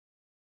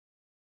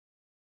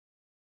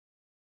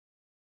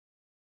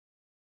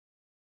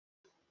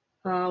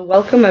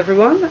Welcome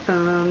everyone.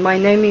 My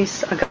name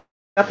is Agata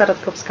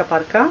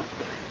Radkowska-Parka,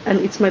 and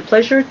it's my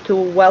pleasure to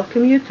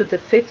welcome you to the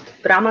 5th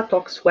Brama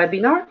Talks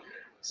webinar,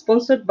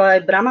 sponsored by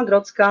Brama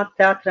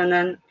Grodzka-Teatr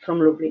NN from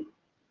Lublin.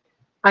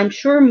 I'm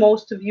sure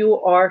most of you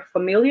are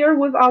familiar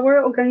with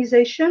our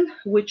organization,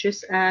 which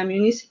is a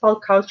municipal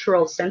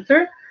cultural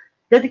center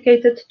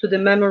dedicated to the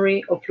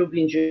memory of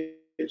Lublin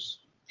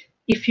Jews.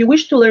 If you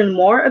wish to learn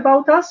more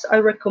about us, I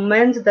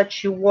recommend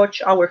that you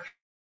watch our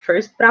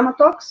first Brama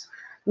Talks,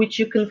 which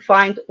you can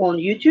find on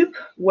YouTube,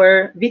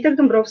 where Witek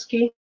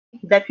Dąbrowski,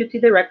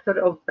 Deputy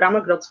Director of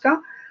Brama Grodzka,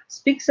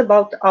 speaks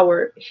about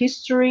our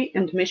history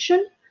and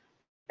mission,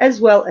 as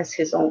well as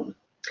his own.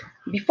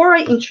 Before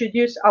I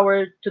introduce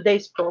our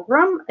today's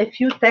program, a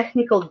few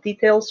technical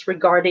details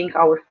regarding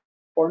our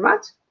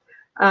format.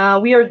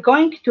 We are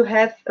going to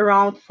have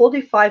around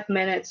 45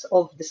 minutes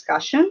of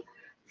discussion,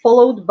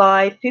 followed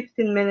by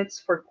 15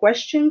 minutes for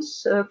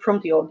questions from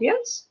the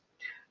audience.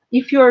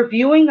 If you are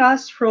viewing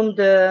us from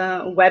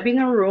the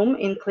webinar room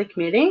in Click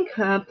Meeting,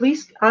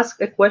 please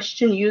ask a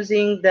question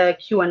using the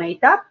Q&A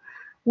tab,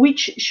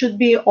 which should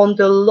be on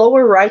the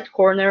lower right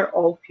corner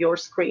of your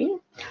screen,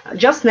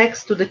 just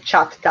next to the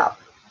chat tab.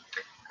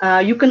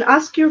 You can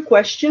ask your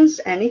questions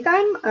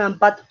anytime,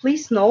 but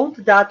please note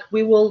that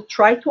we will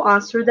try to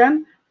answer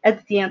them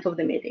at the end of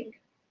the meeting.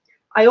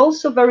 I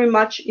also very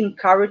much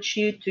encourage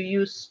you to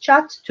use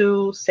chat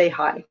to say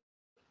hi.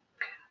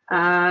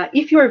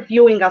 If you are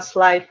viewing us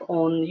live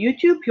on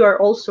YouTube, you are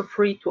also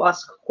free to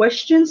ask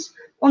questions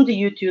on the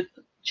YouTube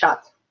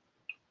chat.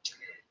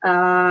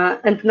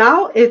 And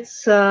now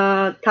it's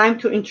time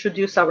to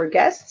introduce our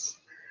guests.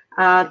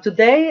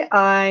 Today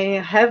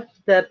I have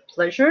the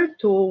pleasure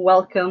to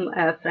welcome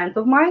a friend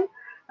of mine,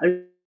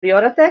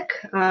 Leora Tec,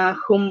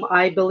 whom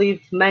I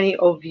believe many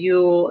of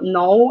you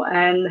know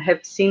and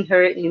have seen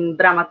her in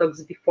Brama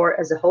Talks before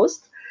as a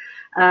host.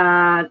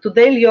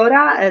 Today,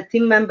 Leora, a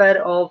team member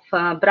of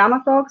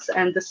Brama Talks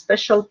and a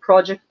special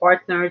project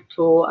partner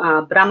to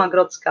Brama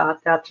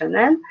Grodzka-Teatr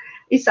NN,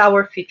 is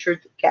our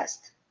featured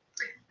guest.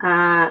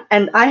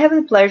 And I have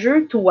the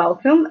pleasure to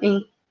welcome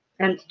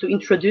and to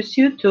introduce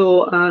you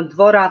to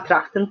Dwora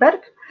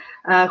Trachtenberg,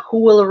 who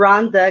will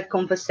run the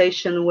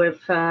conversation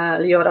with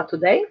Leora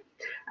today.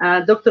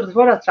 Dr.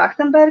 Dwora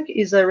Trachtenberg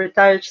is a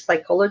retired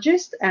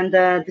psychologist and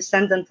a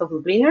descendant of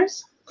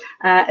Lubliners.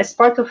 As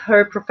part of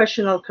her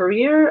professional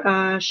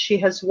career, she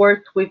has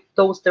worked with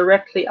those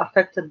directly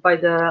affected by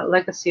the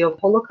legacy of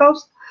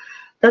Holocaust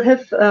that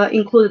have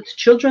included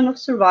children of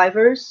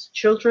survivors,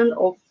 children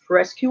of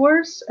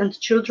rescuers, and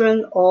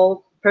children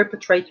of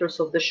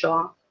perpetrators of the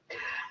Shoah.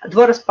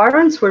 Dwora's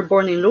parents were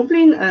born in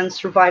Lublin and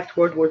survived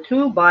World War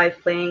II by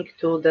fleeing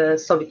to the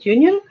Soviet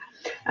Union.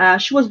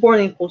 She was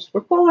born in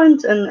post-war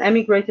Poland and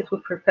emigrated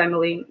with her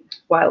family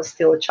while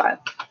still a child.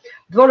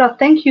 Dwora,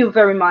 thank you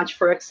very much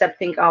for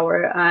accepting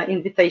our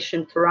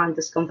invitation to run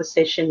this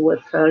conversation with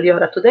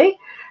Leora today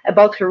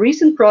about her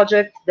recent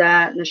project,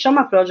 the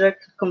Neshoma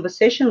Project,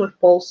 Conversation with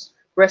Poles,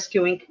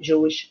 Rescuing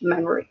Jewish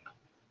Memory.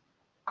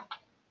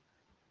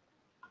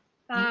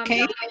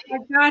 Okay.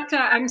 Agata,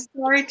 I'm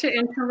sorry to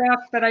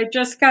interrupt, but I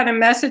just got a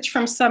message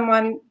from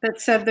someone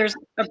that said there's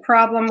a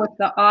problem with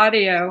the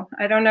audio.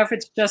 I don't know if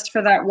it's just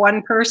for that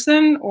one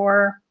person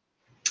or...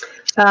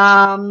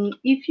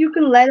 If you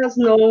can let us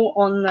know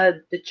on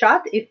the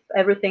chat if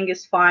everything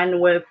is fine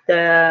with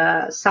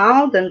the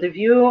sound and the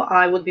view,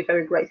 I would be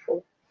very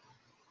grateful.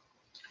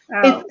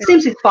 Oh,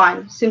 seems it's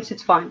fine. Seems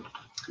it's fine.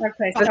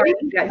 Okay, sorry.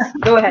 Guys,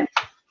 go ahead.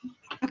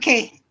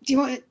 Okay. Do you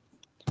want?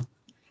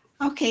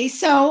 Okay,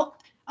 so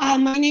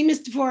my name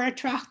is Dwora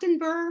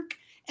Trachtenberg,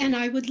 and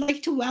I would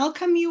like to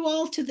welcome you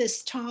all to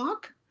this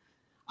talk.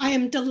 I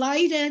am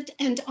delighted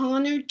and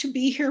honored to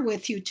be here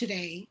with you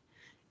today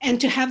and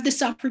to have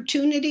this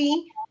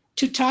opportunity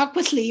to talk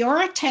with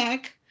Leora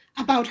Tec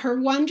about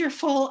her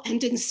wonderful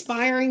and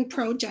inspiring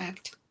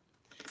project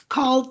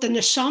called the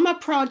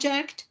Neshoma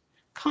Project,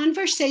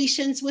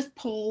 Conversations with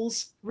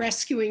Poles,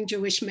 Rescuing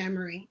Jewish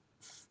Memory.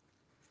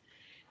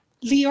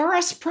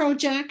 Leora's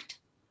project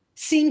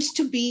seems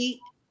to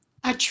be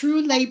a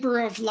true labor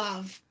of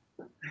love.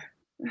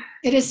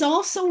 It is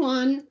also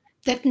one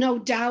that no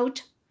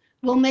doubt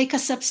will make a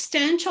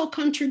substantial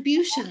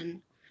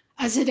contribution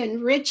as it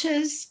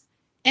enriches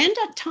and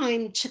at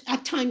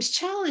times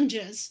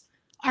challenges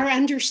our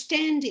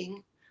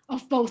understanding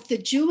of both the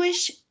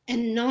Jewish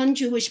and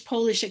non-Jewish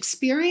Polish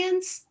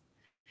experience,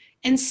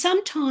 and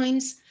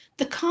sometimes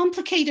the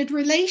complicated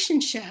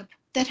relationship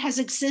that has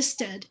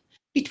existed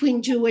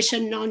between Jewish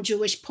and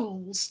non-Jewish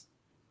Poles.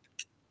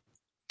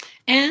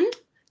 And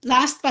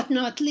last but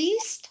not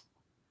least,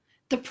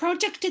 the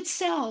project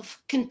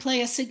itself can play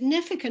a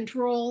significant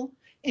role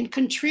in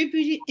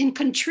contributing,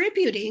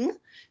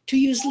 to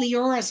use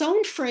Leora's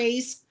own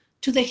phrase,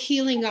 to the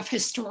healing of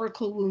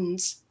historical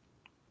wounds.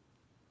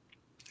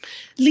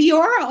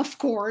 Leora, of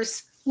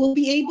course, will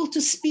be able to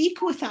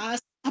speak with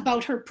us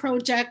about her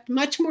project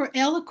much more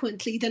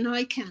eloquently than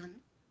I can.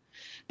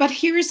 But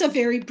here's a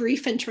very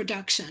brief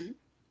introduction.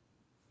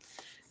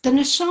 The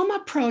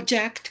Neshoma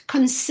Project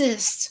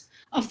consists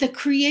of the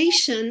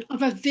creation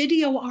of a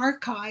video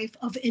archive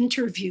of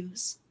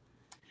interviews.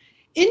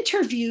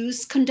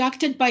 Interviews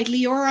conducted by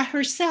Leora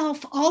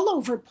herself all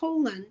over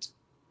Poland,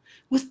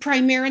 with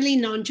primarily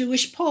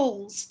non-Jewish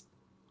Poles.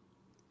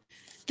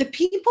 The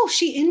people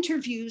she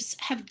interviews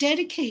have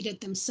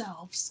dedicated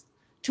themselves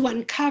to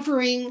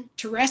uncovering,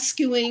 to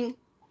rescuing,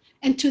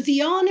 and to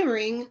the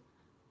honoring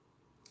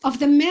of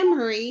the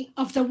memory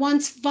of the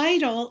once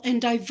vital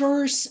and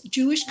diverse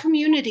Jewish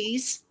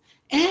communities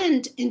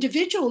and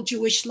individual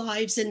Jewish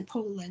lives in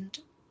Poland.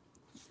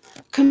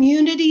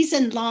 Communities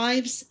and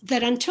lives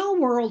that until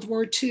World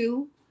War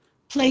II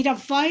played a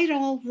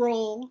vital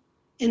role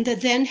in the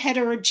then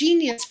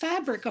heterogeneous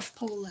fabric of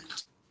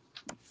Poland.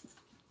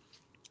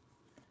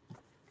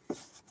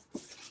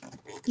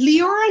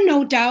 Leora,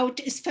 no doubt,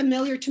 is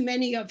familiar to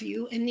many of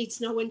you and needs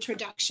no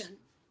introduction.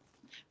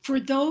 For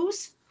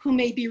those who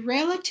may be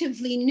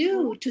relatively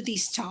new to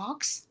these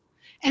talks,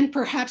 and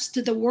perhaps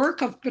to the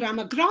work of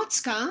Brama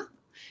Grodzka,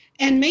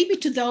 and maybe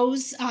to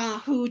those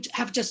who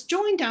have just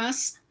joined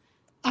us,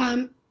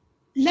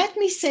 let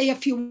me say a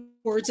few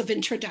words of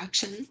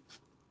introduction.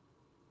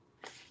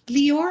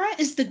 Leora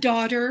is the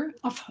daughter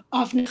of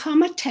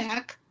Neshoma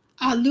Tec,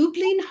 a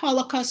Lublin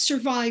Holocaust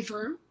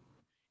survivor,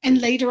 and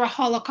later a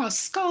Holocaust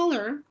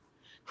scholar,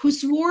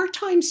 whose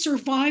wartime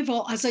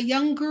survival as a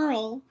young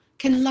girl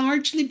can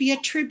largely be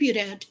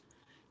attributed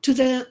to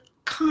the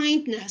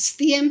kindness,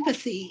 the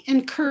empathy,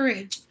 and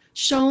courage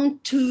shown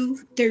to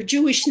their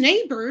Jewish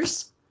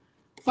neighbors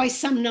by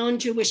some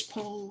non-Jewish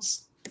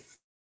Poles.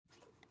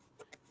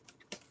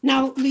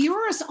 Now,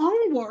 Leora's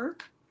own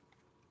work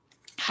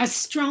has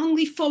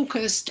strongly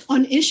focused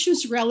on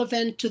issues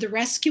relevant to the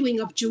rescuing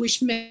of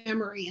Jewish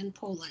memory in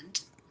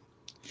Poland.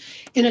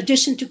 In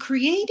addition to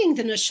creating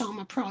the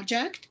Neshoma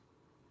Project,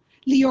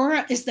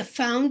 Leora is the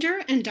founder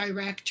and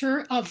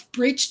director of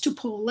Bridge to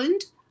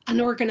Poland,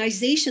 an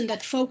organization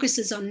that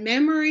focuses on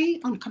memory,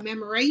 on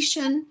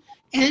commemoration,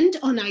 and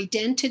on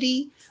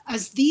identity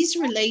as these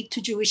relate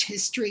to Jewish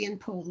history in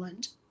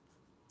Poland.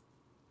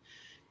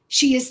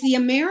 She is the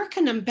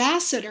American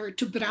ambassador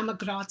to Brama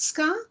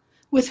Grodzka,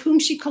 with whom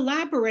she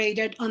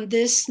collaborated on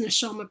this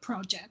Neshoma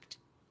project.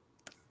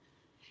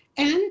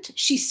 And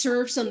she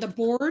serves on the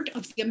board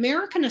of the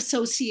American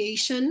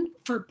Association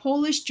for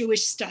Polish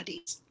Jewish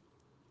Studies.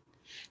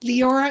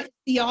 Leora is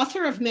the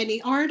author of many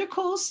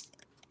articles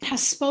and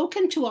has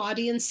spoken to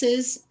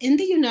audiences in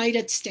the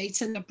United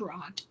States and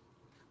abroad.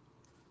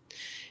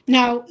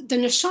 Now, the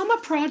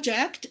Neshoma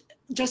Project,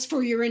 just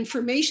for your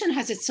information,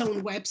 has its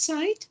own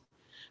website.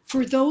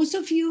 For those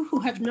of you who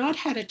have not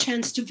had a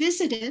chance to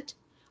visit it,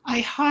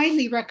 I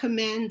highly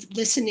recommend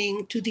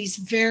listening to these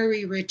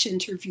very rich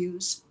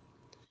interviews.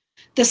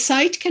 The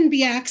site can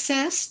be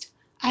accessed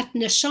at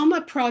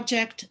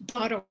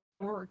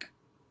neshomaproject.org.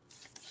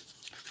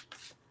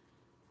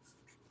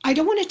 I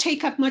don't want to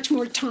take up much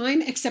more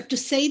time except to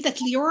say that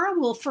Leora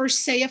will first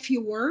say a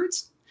few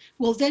words.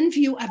 We'll then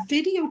view a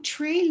video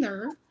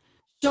trailer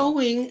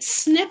showing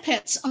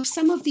snippets of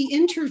some of the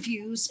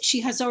interviews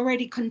she has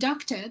already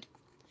conducted.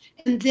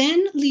 And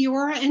then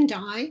Leora and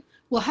I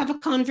will have a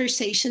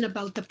conversation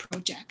about the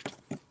project.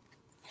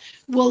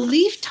 We'll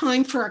leave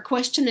time for a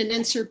question and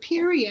answer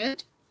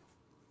period,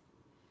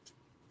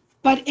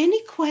 but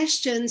any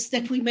questions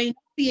that we may not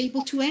be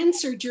able to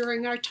answer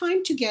during our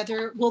time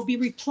together will be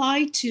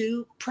replied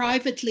to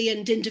privately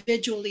and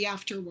individually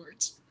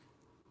afterwards.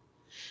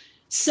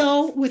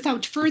 So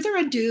without further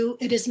ado,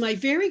 it is my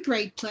very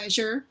great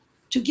pleasure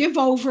to give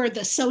over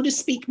the, so to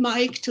speak,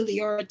 mic to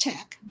Leora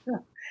Tec.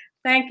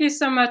 Thank you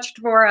so much,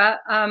 Dvora.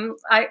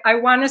 I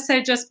want to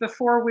say just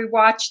before we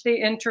watch the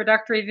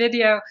introductory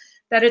video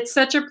that it's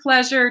such a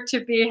pleasure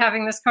to be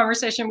having this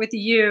conversation with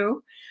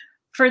you.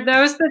 For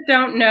those that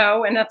don't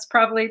know, and that's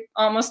probably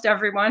almost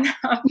everyone,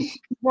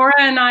 Dvora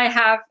and I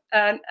have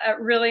a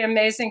really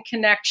amazing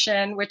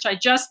connection, which I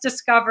just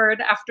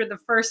discovered after the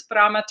first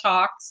Brama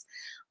Talks.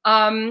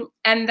 And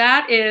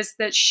that is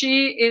that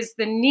she is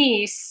the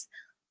niece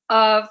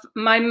of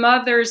my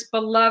mother's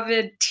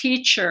beloved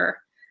teacher,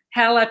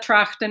 Hella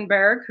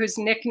Trachtenberg, whose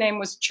nickname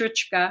was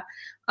Chuchka.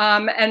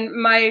 And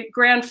my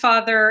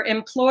grandfather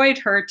employed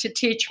her to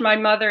teach my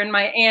mother and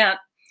my aunt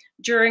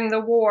during the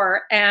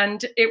war.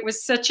 And it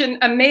was such an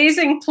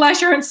amazing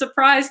pleasure and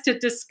surprise to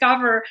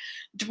discover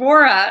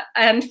Dvora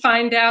and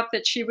find out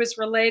that she was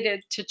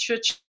related to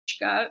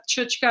Chuchka.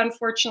 Chuchka,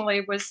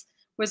 unfortunately, was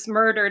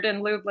murdered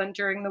in Lublin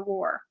during the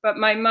war. But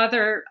my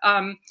mother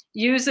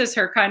uses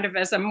her kind of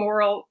as a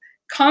moral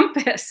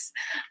compass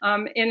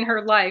in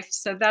her life.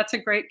 So that's a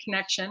great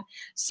connection.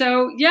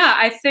 So yeah,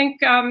 I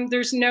think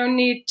there's no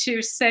need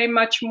to say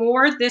much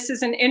more. This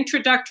is an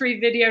introductory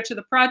video to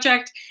the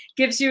project,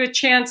 gives you a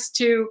chance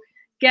to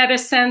get a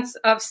sense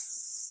of,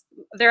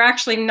 there are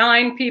actually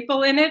 9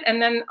 people in it.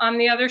 And then on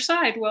the other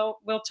side,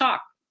 we'll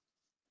talk.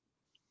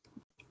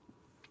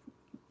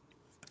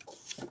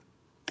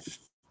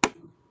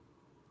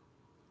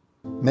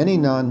 Many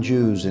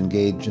non-Jews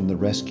engaged in the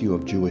rescue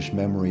of Jewish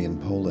memory in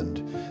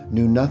Poland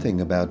knew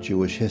nothing about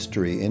Jewish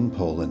history in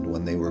Poland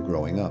when they were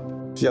growing up.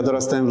 Ja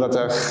dorastałem w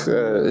latach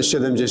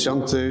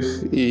 70.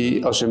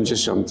 i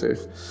 80.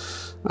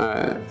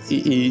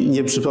 I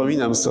nie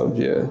przypominam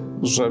sobie,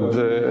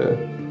 żeby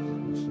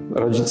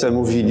rodzice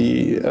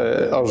mówili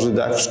o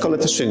Żydach. W szkole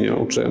też się nie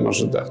uczyłem o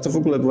Żydach. To w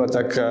ogóle była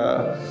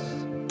taka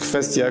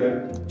kwestia,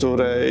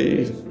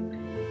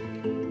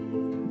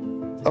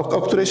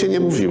 o której się nie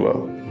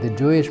mówiło.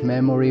 The Jewish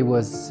memory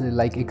was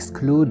like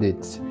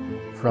excluded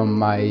from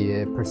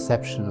my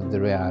perception of the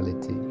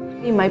reality.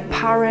 My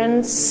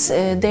parents,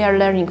 they are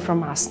learning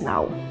from us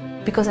now.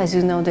 Because as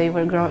you know, they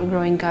were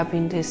growing up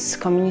in this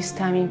communist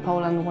time in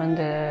Poland when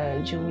the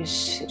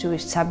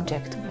Jewish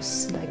subject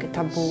was like a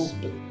taboo.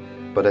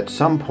 But at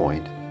some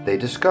point, they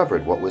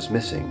discovered what was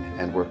missing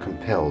and were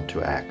compelled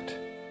to act.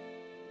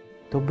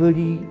 To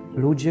byli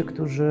ludzie,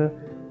 którzy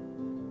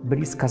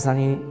byli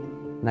skazani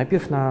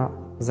najpierw na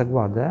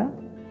zagładę,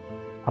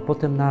 a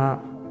potem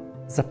na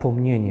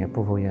zapomnienie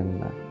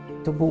powojenne.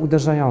 To było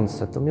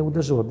uderzające, to mnie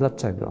uderzyło.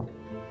 Dlaczego?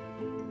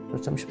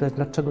 Zacząłem się pytać,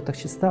 dlaczego tak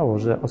się stało,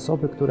 że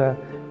osoby,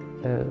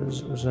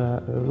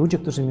 że ludzie,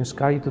 którzy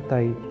mieszkali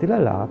tutaj tyle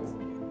lat,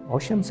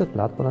 800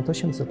 lat, ponad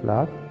 800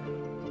 lat,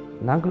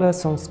 nagle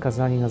są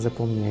skazani na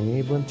zapomnienie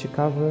i byłem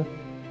ciekawy,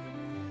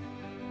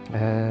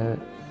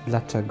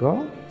 dlaczego.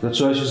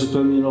 Zaczęła się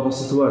zupełnie nowa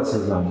sytuacja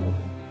dla mnie.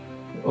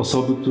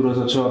 Osoby, która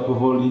zaczęła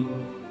powoli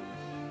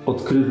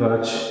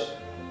odkrywać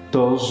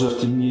to, że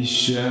w tym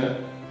mieście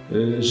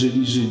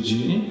żyli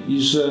Żydzi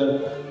i że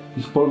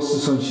ich polscy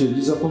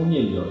sąsiedzi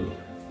zapomnieli o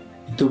nich.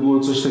 I to było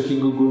coś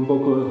takiego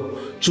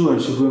czułem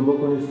się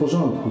głęboko nie w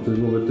porządku też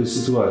wobec tej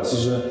sytuacji,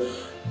 że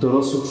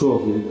dorosły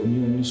człowiek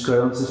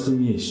mieszkający w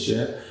tym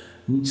mieście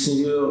nic nie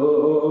wie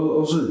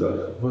o Żydach.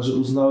 Chyba że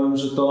uznałem,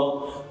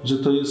 że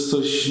to jest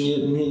coś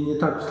nie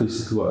tak w tej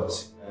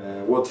sytuacji.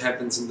 What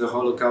happens in the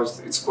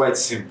Holocaust, it's quite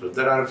simple.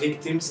 There are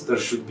victims, there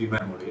should be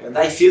memory. And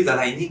I feel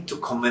that I need to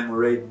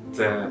commemorate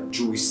the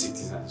Jewish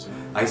citizens.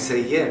 I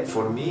say, yeah,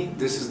 for me,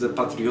 this is the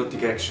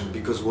patriotic action,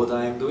 because what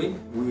I am doing,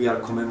 we are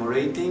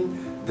commemorating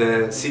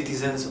the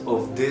citizens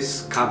of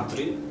this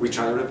country which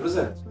I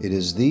represent. It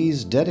is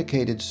these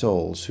dedicated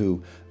souls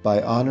who,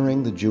 by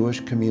honoring the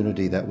Jewish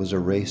community that was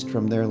erased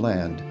from their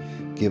land,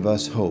 give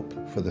us hope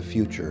for the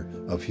future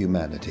of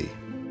humanity.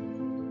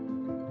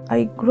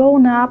 I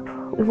grown up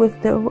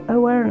with the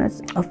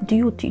awareness of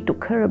duty to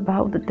care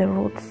about the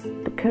roots,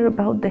 to care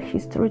about the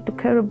history, to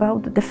care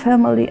about the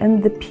family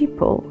and the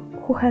people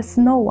who has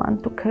no one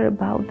to care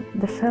about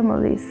the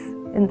families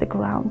in the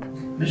ground.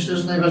 Myślę,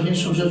 że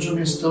najważniejszą rzeczą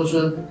jest to,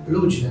 że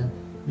ludzie,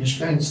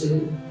 mieszkańcy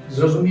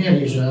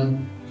zrozumieli, że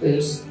to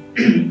jest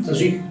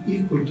też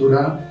ich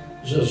kultura,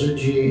 że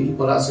Żydzi i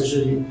Polacy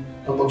żyli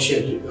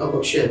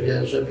obok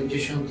siebie, że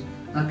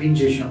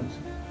 50/50,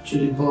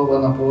 czyli połowa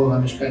na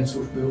połowę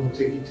mieszkańców było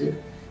tych i tych.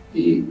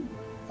 I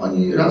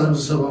oni razem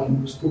ze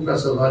sobą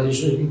współpracowali,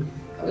 żyli,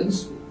 a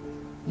więc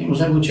nie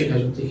możemy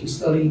uciekać od tej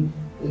historii,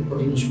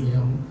 powinniśmy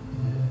ją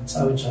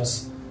cały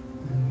czas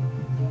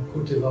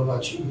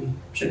kultywować i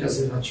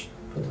przekazywać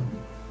potomkom.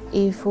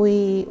 If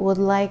we would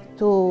like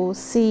to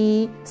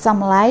see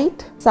some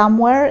light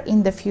somewhere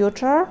in the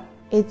future,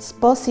 it's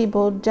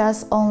possible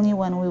just only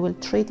when we will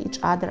treat each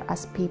other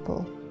as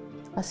people,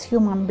 as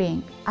human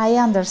beings. I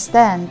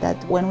understand that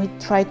when we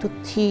try to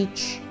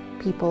teach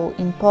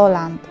people in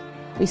Poland,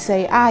 we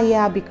say,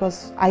 yeah,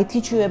 because I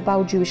teach you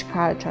about Jewish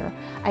culture.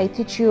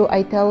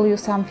 I tell you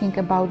something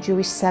about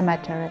Jewish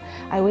cemetery.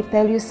 I will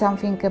tell you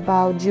something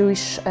about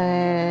Jewish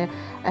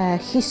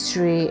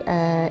history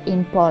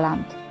in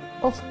Poland.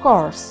 Of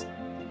course,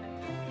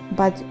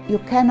 but you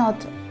cannot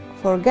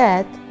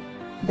forget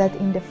that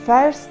in the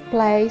first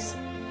place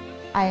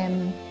I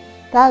am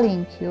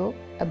telling you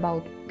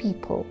about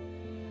people.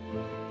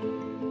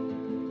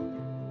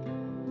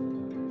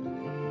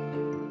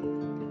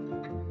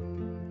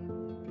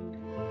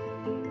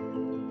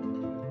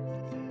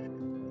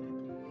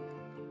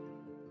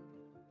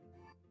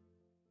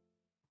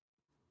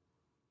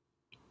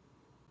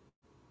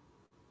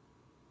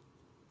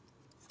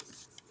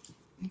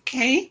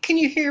 Okay, can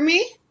you hear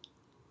me?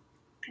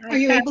 Are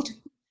you able to?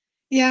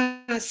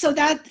 Yeah, so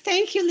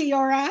thank you,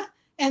 Leora,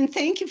 and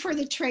thank you for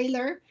the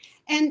trailer.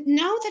 And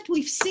now that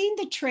we've seen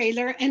the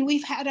trailer and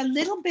we've had a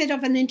little bit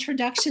of an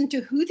introduction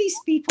to who these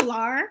people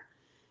are,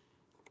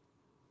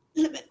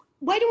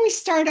 why don't we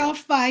start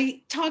off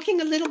by talking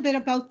a little bit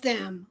about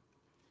them,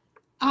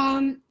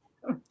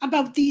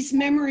 about these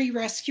memory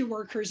rescue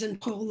workers in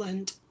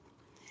Poland.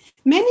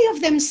 Many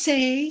of them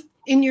say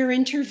in your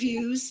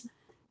interviews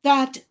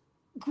that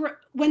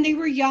when they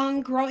were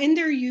young, in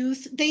their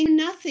youth, they knew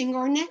nothing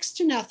or next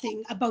to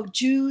nothing about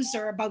Jews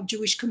or about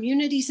Jewish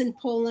communities in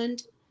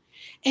Poland.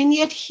 And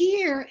yet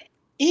here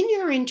in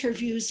your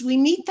interviews, we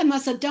meet them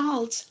as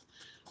adults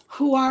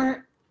who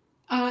are,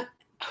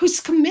 whose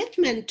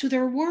commitment to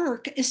their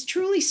work is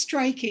truly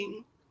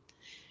striking.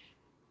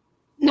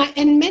 Now,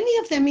 and many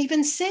of them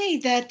even say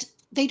that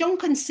they don't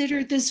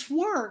consider this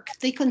work,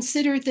 they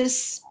consider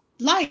this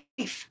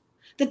life,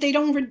 that they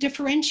don't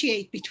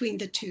differentiate between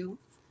the two.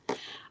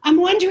 I'm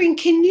wondering,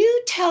 can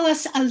you tell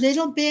us a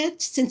little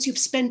bit, since you've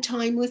spent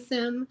time with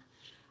them,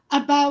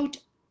 about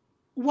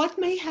what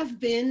may have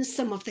been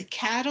some of the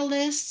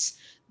catalysts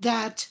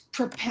that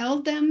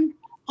propelled them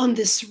on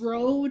this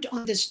road,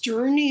 on this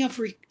journey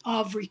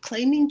of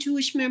reclaiming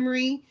Jewish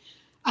memory,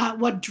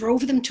 what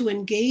drove them to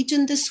engage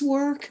in this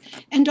work,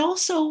 and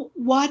also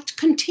what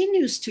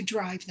continues to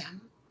drive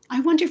them. I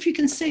wonder if you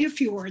can say a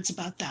few words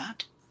about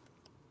that.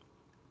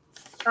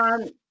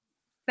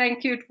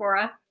 Thank you,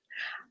 Dvora.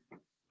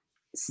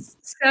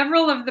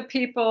 Several of the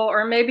people,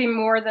 or maybe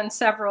more than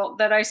several,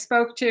 that I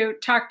spoke to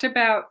talked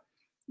about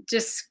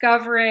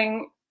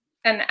discovering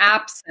an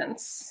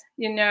absence.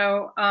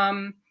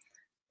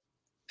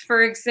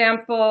 For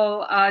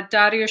example,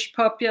 Dariusz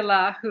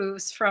Popiola,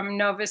 who's from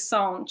Nowy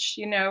Sącz,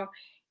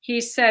 he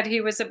said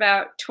he was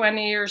about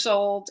 20 years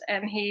old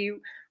and he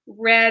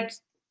read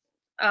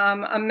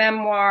a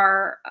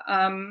memoir.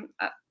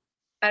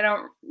 I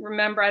don't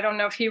remember. I don't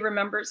know if he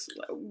remembers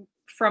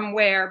from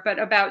where, but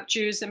about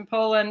Jews in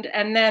Poland.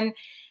 And then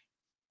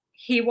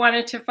he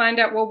wanted to find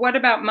out, well, what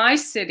about my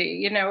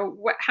city?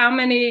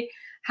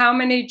 How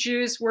many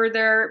Jews were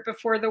there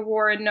before the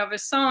war in Nowy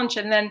Sącz?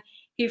 And then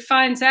he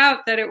finds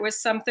out that it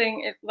was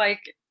something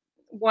like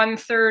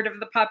 1/3 of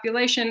the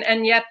population,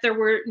 and yet there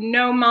were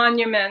no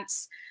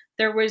monuments,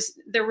 there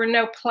were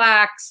no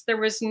plaques, there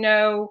was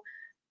no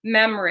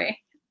memory.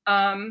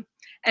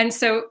 And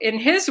so in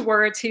his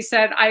words, he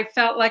said, I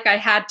felt like I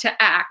had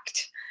to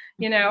act,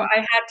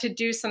 I had to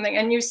do something.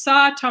 And you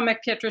saw Tomek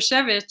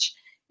Pietraszewicz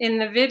in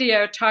the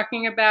video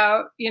talking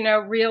about,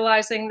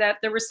 realizing that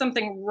there was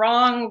something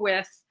wrong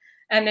with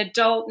an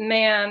adult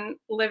man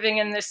living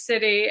in the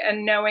city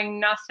and knowing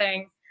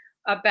nothing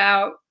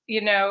about,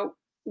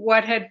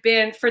 what had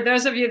been. For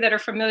those of you that are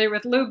familiar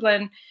with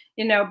Lublin,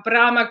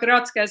 Brama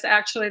Grodzka is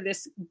actually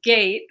this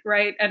gate,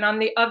 right? And on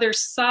the other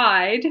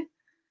side,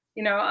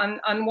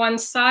 on one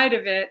side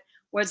of it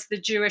was the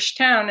Jewish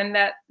town, and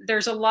that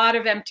there's a lot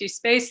of empty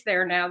space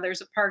there now.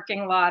 There's a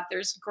parking lot,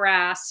 there's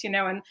grass,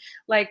 and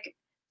like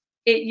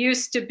it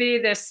used to be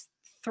this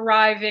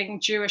thriving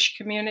Jewish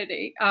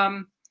community.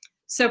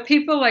 So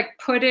people like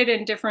put it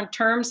in different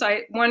terms.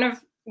 One of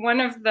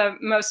the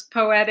most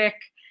poetic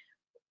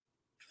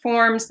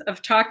forms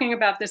of talking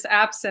about this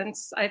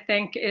absence, I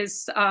think,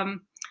 is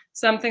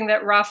something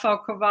that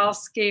Rafał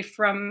Kowalski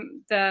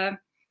from the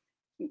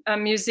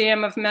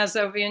Museum of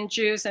Mazovian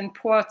Jews in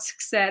Płock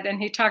said, and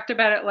he talked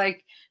about it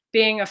like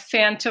being a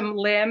phantom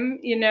limb.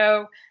 You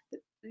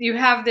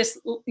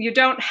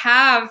don't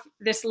have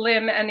this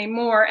limb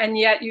anymore, and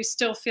yet you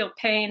still feel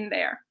pain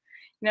there.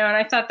 And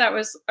I thought that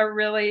was a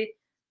really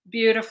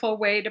beautiful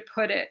way to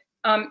put it.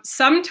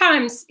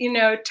 Sometimes,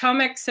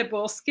 Tomek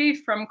Cybulski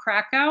from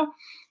Krakow,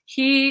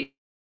 he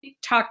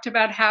talked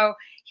about how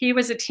he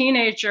was a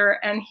teenager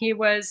and he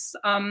was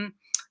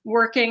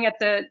working at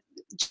the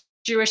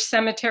Jewish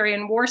cemetery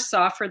in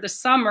Warsaw for the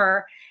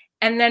summer.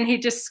 And then he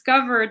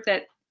discovered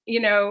that,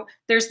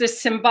 there's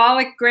this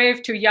symbolic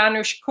grave to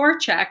Janusz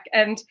Korczak.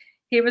 And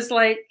he was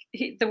like,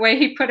 the way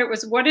he put it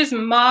was, what is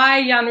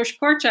my Janusz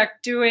Korczak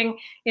doing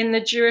in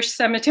the Jewish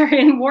cemetery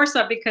in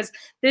Warsaw? Because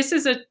this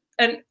is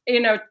an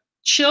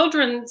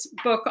children's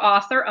book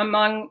author,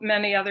 among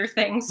many other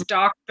things,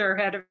 doctor,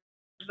 head of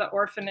the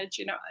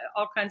orphanage,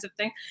 all kinds of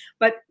things.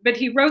 But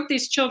he wrote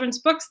these children's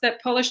books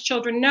that Polish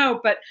children know,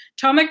 but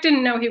Tomek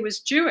didn't know he was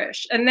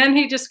Jewish. And then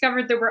he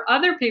discovered there were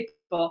other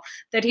people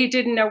that he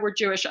didn't know were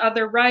Jewish,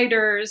 other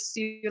writers,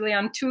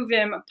 Julian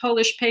Tuwim,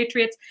 Polish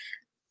patriots.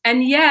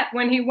 And yet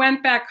when he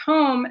went back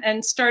home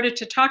and started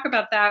to talk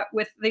about that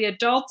with the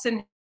adults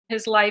in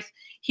his life,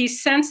 he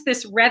sensed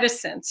this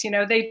reticence.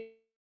 They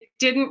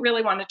didn't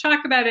really want to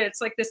talk about it.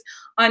 It's like this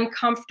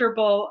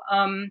uncomfortable,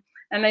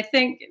 and I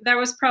think that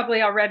was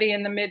probably already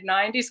in the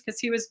mid-90s because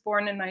he was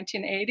born in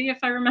 1980, if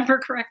I remember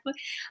correctly.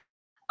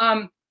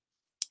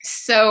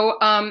 So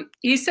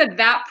he said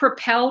that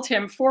propelled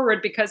him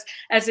forward because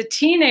as a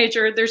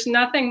teenager, there's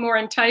nothing more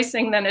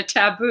enticing than a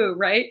taboo,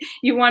 right?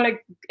 You want to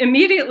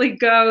immediately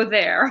go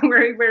there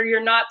where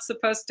you're not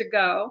supposed to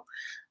go.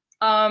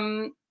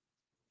 And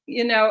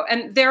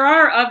there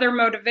are other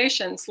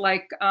motivations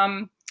like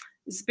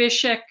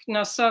Zbyszek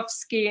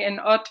Nosowski in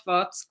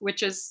Otwock,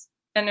 which is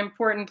an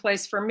important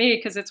place for me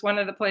because it's one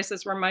of the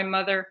places where my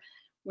mother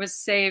was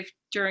saved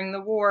during the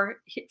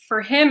war.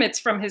 For him, it's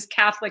from his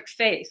Catholic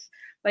faith.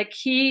 Like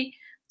he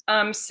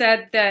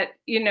said that,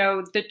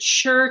 the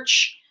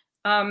church,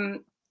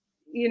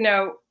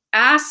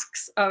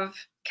 asks of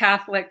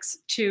Catholics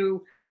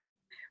to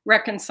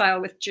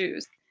reconcile with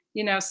Jews,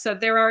 so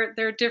there are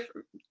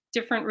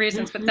different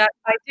reasons, but that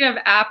idea of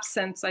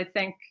absence, I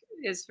think,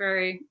 is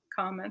very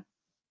common.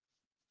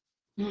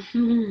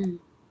 Mm-hmm.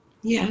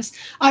 Yes,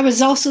 I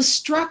was also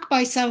struck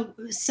by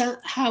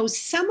how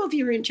some of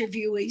your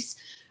interviewees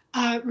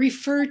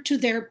referred to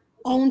their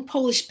own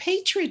Polish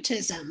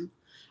patriotism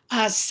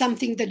as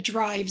something that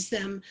drives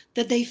them,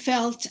 that they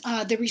felt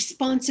the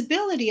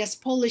responsibility as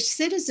Polish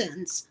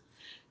citizens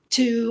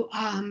to,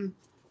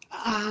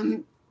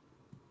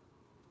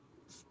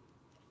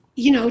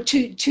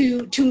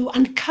 to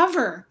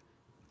uncover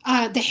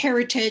the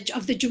heritage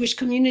of the Jewish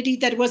community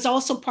that was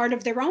also part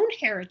of their own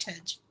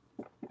heritage.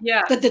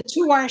 Yeah. That the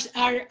two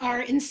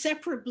are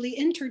inseparably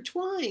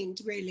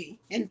intertwined, really,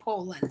 in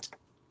Poland.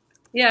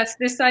 Yes,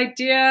 this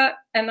idea,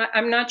 and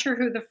I'm not sure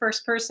who the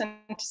first person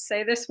to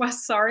say this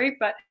was, sorry,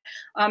 but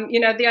you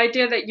know, the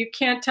idea that you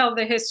can't tell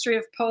the history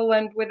of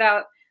Poland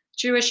without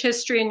Jewish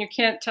history, and you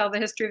can't tell the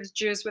history of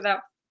Jews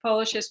without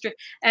Polish history.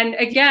 And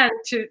again,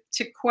 to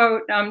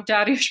quote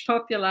Dariusz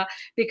Popula,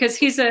 because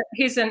he's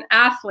an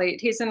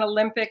athlete, he's an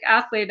Olympic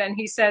athlete, and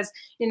he says,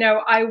 you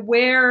know, I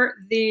wear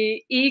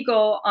the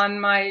eagle on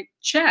my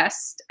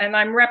chest, and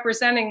I'm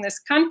representing this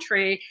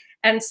country,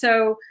 and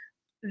so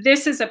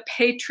this is a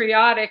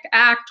patriotic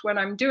act when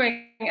I'm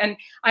doing. And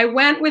I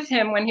went with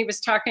him when he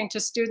was talking to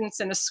students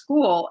in a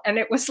school, and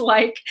it was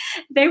like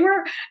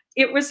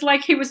it was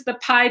like he was the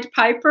Pied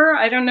Piper.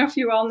 I don't know if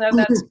you all know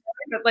that story,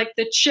 but like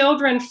the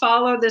children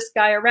follow this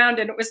guy around,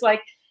 and it was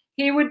like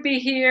he would be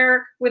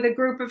here with a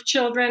group of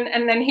children,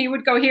 and then he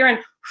would go here, and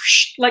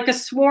whoosh, like a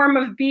swarm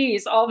of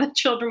bees, all the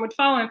children would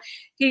follow him.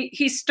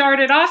 He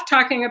started off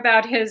talking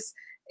about his,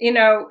 you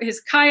know,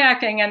 his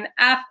kayaking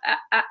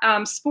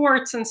and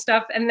sports and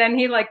stuff. And then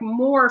he like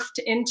morphed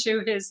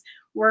into his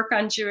work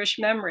on Jewish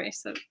memory.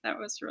 So that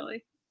was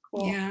really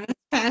cool. Yeah, that's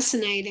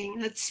fascinating.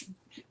 That's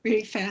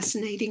really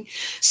fascinating.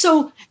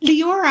 So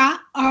Leora,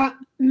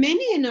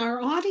 many in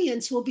our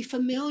audience will be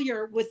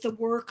familiar with the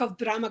work of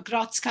Brama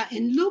Grodzka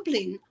in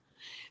Lublin,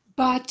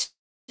 but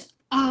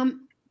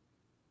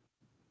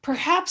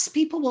perhaps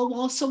people will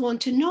also want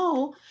to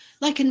know,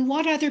 like, in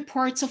what other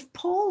parts of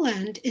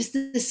Poland is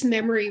this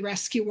memory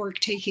rescue work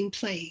taking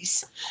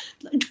place?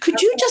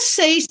 Could you just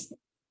say,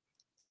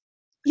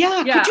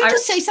 could you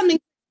just say something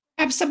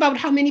perhaps about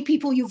how many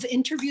people you've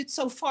interviewed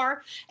so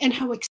far and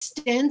how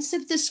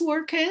extensive this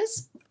work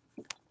is?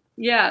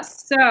 Yeah,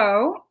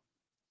 so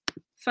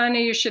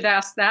funny you should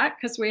ask that,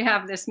 because we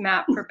have this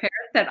map prepared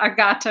that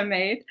Agata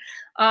made.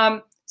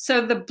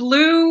 So the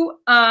blue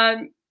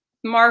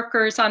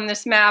markers on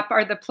this map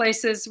are the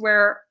places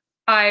where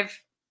I've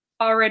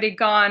already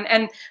gone,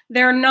 and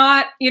they're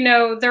not, you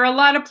know, there are a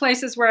lot of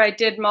places where I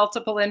did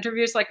multiple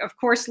interviews, like of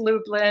course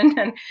Lublin,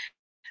 and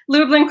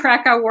Lublin,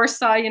 Krakow,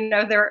 Warsaw, you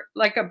know, they're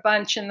like a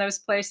bunch in those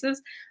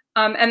places.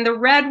 And the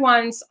red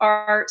ones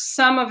are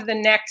some of the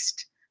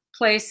next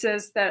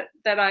places that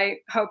I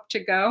hope to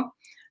go.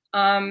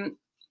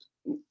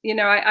 You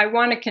know, I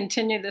want to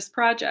continue this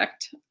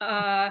project.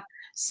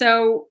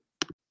 So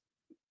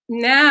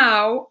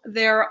now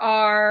there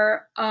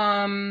are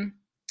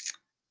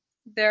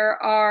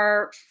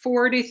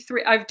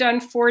 43, I've done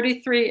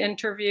 43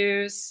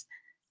 interviews,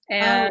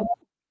 and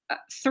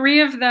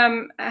 3 of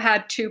them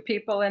had 2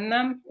 people in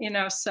them, you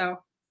know,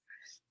 so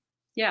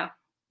yeah.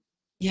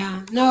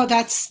 Yeah, no,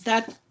 that's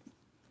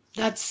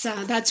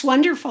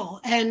wonderful.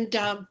 And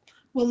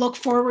we'll look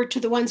forward to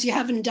the ones you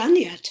haven't done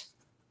yet.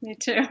 Me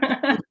too.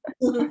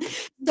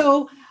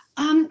 So,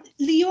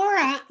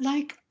 Leora,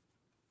 like,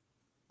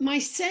 my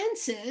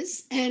sense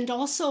is, and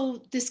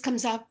also this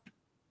comes up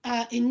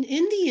in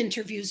the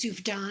interviews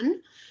you've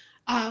done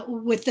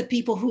with the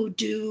people who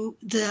do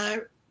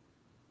the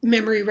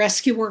memory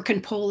rescue work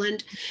in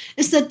Poland,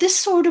 is that this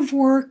sort of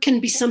work can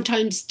be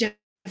sometimes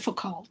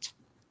difficult.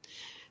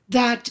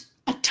 That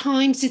at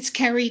times it's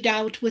carried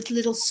out with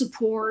little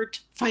support,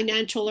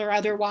 financial or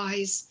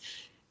otherwise.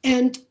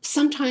 And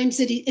sometimes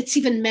it's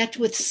even met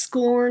with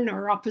scorn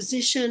or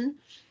opposition.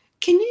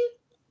 Can you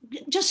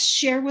just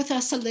share with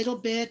us a little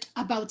bit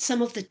about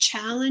some of the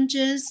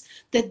challenges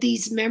that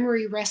these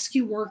memory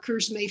rescue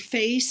workers may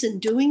face in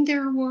doing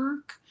their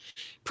work?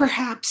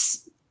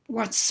 Perhaps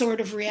what sort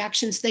of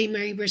reactions they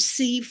may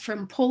receive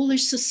from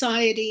Polish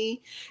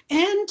society,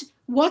 and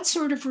what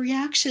sort of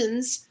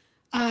reactions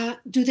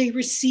do they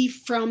receive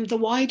from the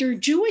wider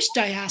Jewish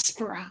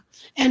diaspora?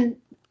 And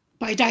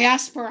by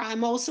diaspora,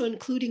 I'm also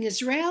including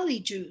Israeli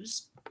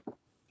Jews.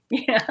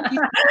 Yeah,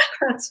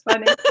 that's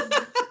funny.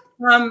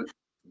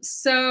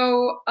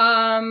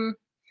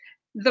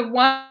 The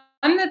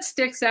one that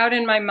sticks out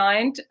in my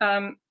mind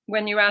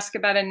when you ask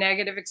about a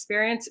negative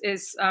experience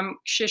is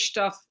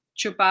Krzysztof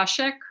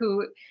Czubaszek,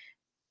 who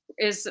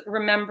is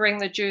remembering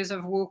the Jews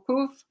of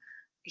Lukow.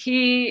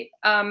 He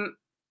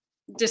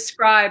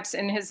describes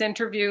in his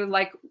interview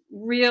like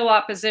real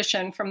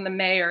opposition from the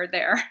mayor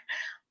there.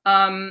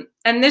 And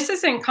this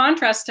is in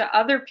contrast to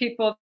other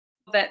people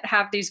that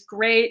have these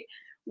great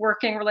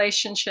working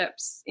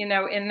relationships, you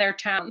know, in their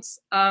towns.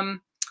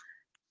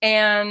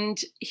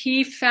 And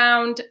he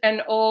found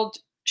an old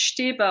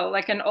shtibo,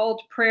 like an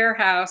old prayer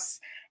house,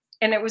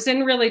 and it was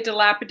in really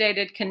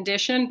dilapidated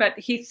condition, but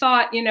he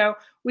thought, you know,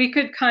 we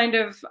could kind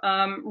of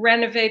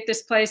renovate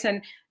this place,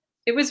 and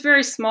it was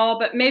very small,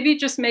 but maybe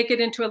just make it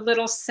into a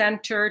little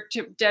center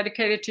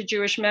dedicated to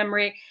Jewish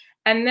memory.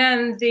 And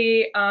then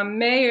the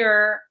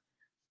mayor,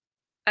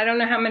 I don't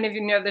know how many of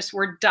you know this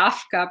word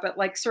dafka, but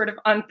like sort of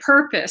on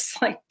purpose,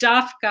 like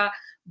dafka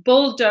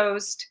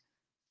bulldozed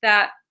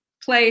that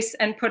place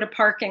and put a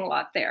parking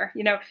lot there.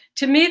 You know,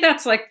 to me,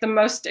 that's like the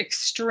most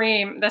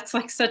extreme, that's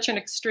like such an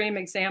extreme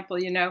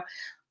example, you know.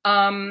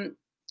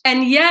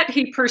 and yet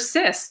he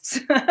persists.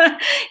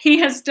 He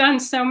has done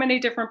so many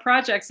different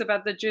projects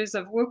about the Jews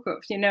of Lukow,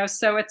 you know,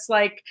 so it's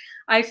like,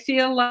 I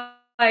feel like,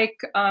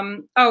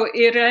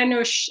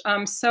 Irenush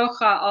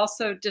Socha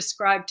also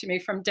described to me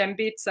from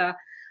Dębica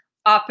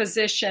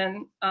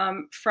opposition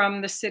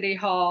from the city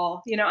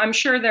hall. You know, I'm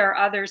sure there are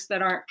others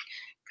that aren't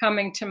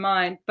coming to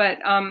mind, but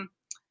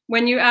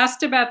when you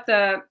asked about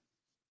the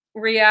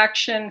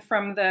reaction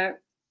from the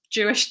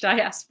Jewish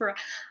diaspora,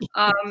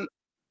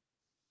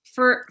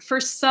 for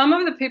some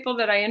of the people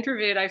that I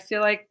interviewed, I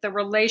feel like the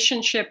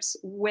relationships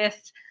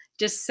with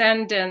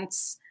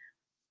descendants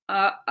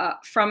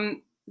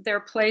from their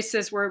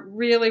places were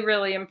really,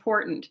 really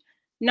important.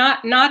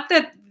 Not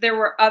that there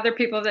were other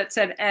people that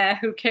said,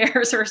 who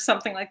cares, or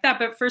something like that,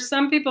 but for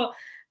some people,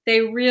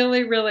 they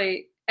really,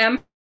 really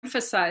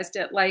emphasized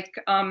it. Like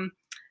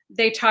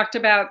they talked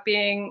about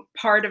being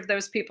part of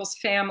those people's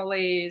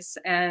families,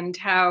 and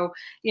how,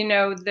 you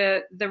know,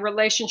 the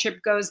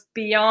relationship goes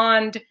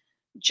beyond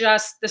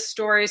just the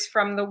stories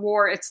from the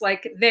war. It's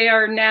like they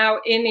are now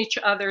in each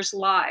other's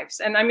lives.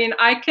 And I mean,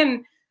 I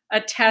can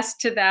attest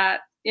to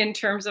that in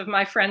terms of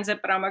my friends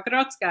at Brama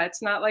Grodzka.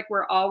 It's not like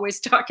we're always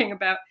talking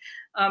about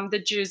the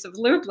Jews of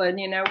Lublin.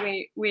 You know,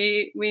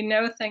 we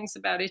know things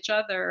about each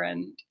other,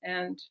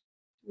 and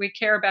we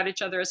care about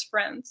each other as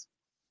friends.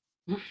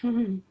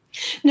 Mm-hmm.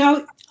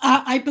 Now,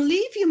 I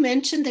believe you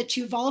mentioned that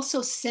you've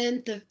also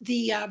sent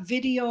the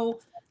video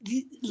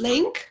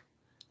link,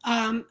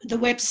 the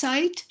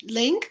website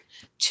link,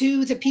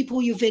 to the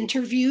people you've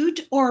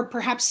interviewed, or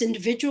perhaps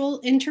individual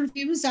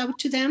interviews out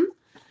to them.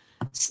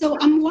 So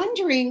I'm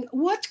wondering,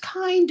 what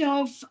kind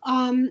of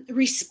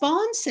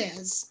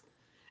responses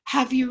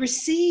have you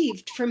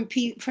received from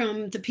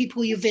the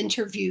people you've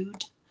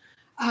interviewed?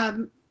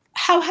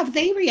 How have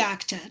they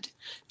reacted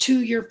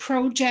to your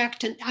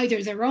project, and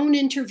either their own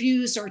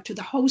interviews or to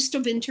the host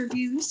of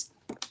interviews?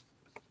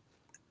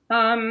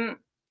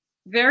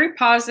 Very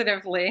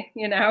positively.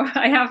 You know,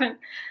 I haven't,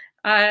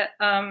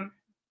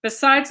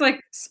 besides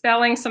like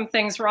spelling some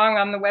things wrong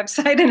on the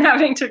website and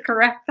having to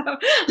correct them,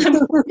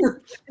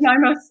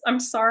 I'm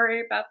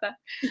sorry about that.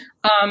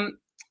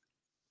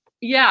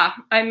 Yeah,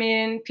 I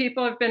mean,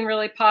 people have been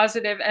really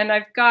positive, and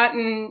I've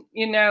gotten,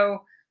 you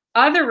know,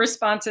 other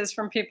responses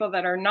from people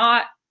that are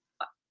not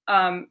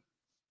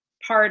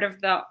part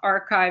of the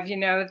archive, you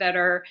know, that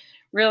are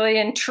really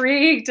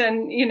intrigued,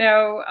 and, you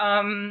know,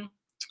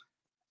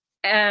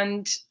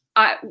 and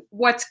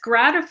what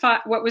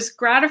was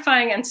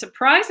gratifying and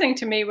surprising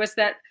to me was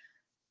that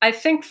I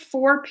think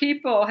 4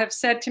 people have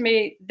said to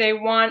me they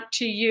want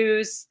to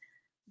use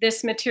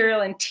this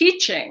material in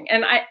teaching.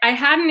 And I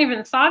hadn't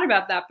even thought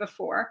about that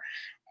before.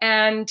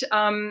 And,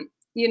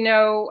 you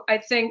know, I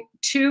think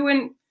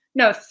 3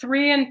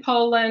 in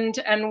Poland,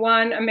 and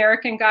 1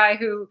 American guy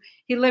who,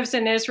 he lives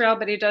in Israel,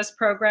 but he does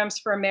programs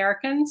for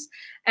Americans,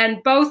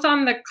 and both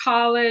on the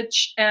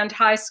college and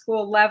high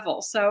school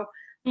level. So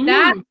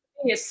that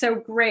is so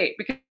great,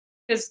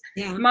 because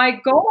my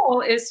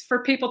goal is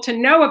for people to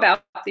know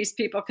about these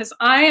people, because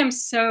I am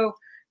so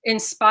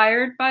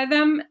inspired by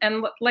them.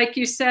 And like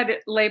you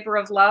said, labor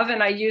of love,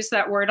 and I use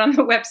that word on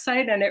the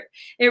website, and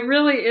it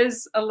really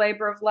is a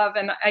labor of love.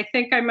 And I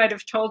think I might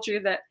have told you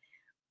that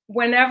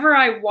whenever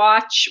I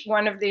watch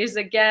one of these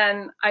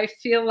again, I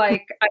feel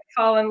like I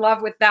fall in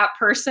love with that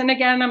person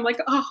again. I'm like,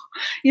 oh,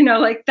 you know,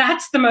 like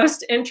that's the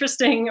most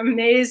interesting,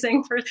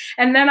 amazing person.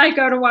 And then I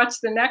go to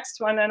watch the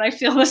next one and I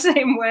feel the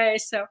same way.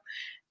 So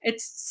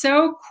it's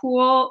so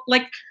cool.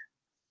 Like,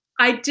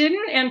 I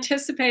didn't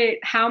anticipate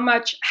how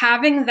much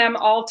having them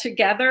all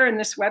together in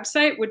this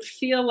website would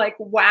feel like,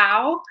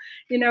 wow,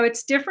 you know,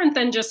 it's different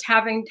than just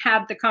having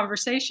had the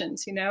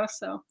conversations, you know,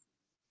 so.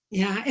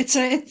 Yeah, it's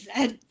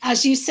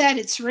as you said,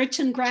 it's rich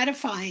and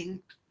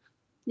gratifying.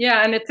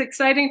 Yeah, and it's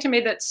exciting to me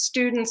that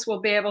students will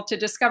be able to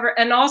discover.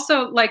 And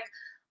also, like,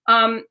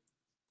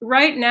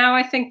 right now,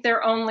 I think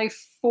there are only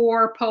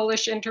 4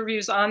 Polish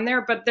interviews on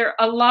there, but there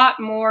are a lot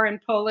more in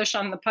Polish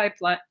on the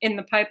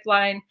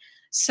pipeline.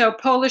 So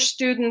Polish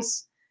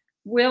students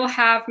will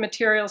have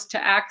materials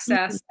to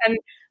access. And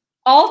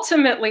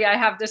ultimately, I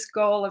have this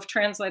goal of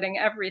translating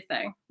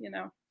everything, you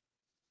know.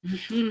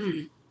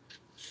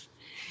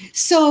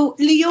 So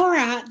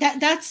Leora,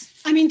 that's,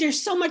 I mean,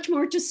 there's so much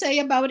more to say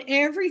about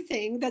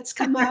everything that's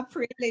come up,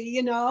 really,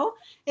 you know.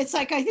 It's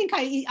like, I think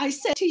I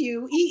said to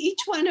you, each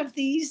one of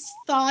these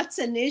thoughts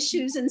and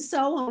issues and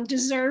so on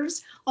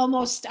deserves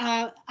almost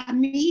a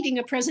meeting,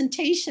 a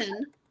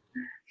presentation,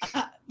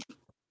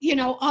 you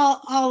know,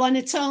 all on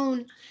its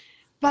own.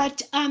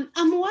 But I'm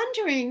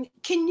wondering,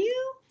 can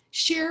you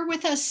share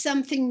with us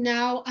something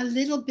now, a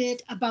little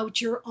bit about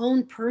your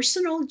own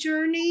personal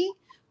journey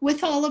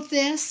with all of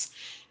this?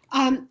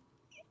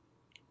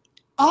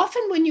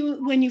 Often when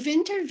you've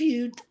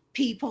interviewed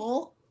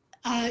people,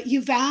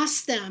 you've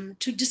asked them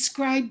to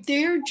describe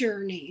their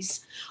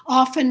journeys,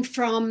 often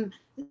from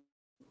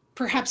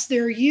perhaps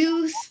their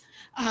youth,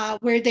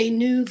 where they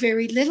knew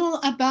very little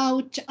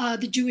about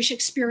the Jewish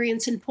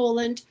experience in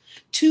Poland,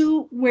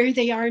 to where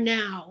they are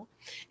now.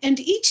 And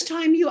each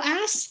time you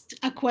asked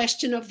a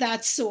question of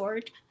that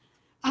sort,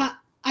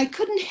 I I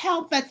couldn't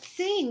help but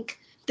think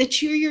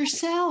that you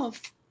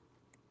yourself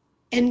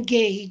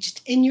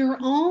engaged in your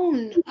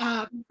own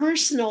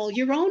personal,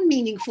 your own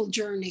meaningful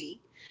journey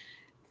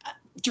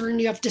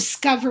of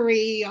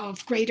discovery,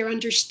 of greater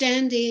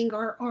understanding,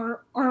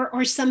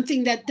 or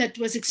something that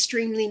was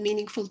extremely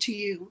meaningful to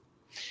you.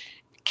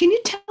 Can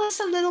you tell us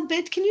a little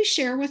bit, can you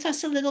share with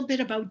us a little bit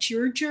about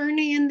your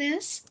journey in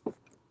this?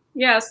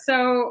 Yeah,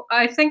 so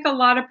I think a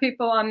lot of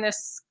people on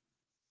this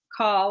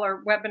call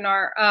or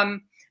webinar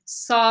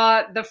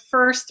saw the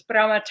first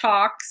Brama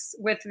Talks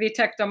with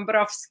Witek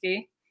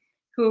Dąbrowski,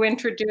 who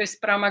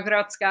introduced Brama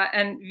Grodzka.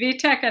 And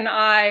Witek and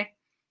I,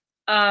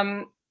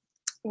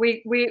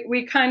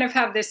 we kind of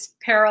have this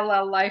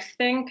parallel life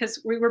thing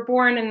because we were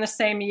born in the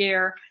same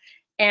year.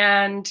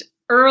 And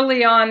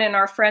early on in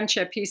our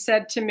friendship, he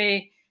said to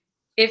me,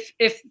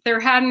 if there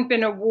hadn't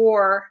been a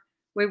war,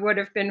 we would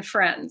have been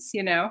friends,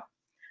 you know?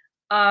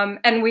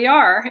 And we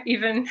are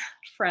even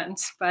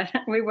friends, but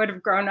we would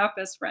have grown up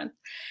as friends.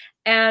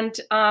 And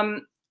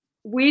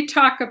we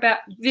talk about,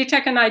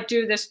 Witek and I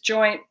do this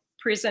joint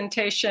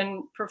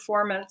presentation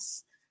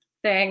performance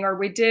thing, or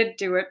we did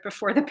do it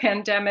before the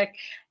pandemic.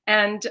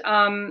 And,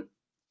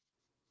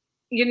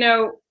 you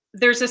know,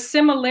 there's a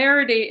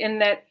similarity in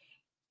that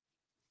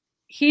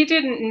he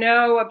didn't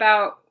know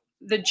about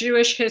the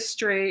Jewish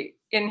history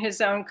in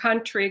his own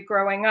country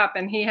growing up,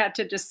 and he had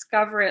to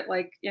discover it,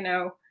 like, you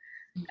know,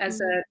 as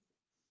a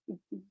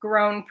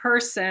grown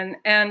person.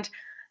 And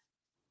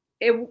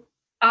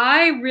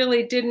I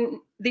really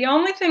didn't, the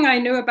only thing I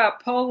knew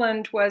about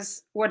Poland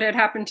was what had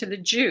happened to the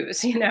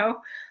Jews, you know.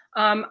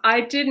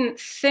 I didn't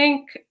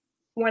think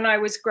when I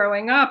was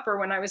growing up or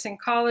when I was in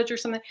college or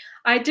something,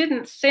 I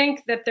didn't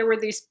think that there were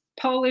these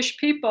Polish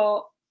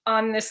people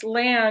on this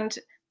land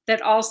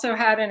that also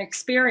had an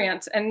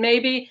experience, and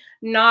maybe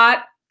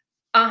not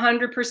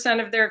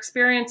 100% of their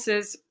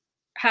experiences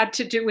had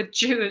to do with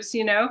Jews,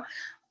 you know.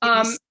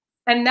 Yes.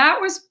 And that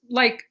was,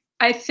 like,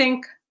 I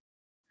think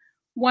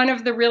one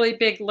of the really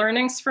big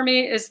learnings for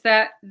me is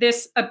that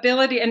this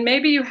ability, and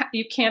maybe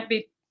you can't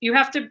be, you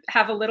have to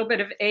have a little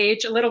bit of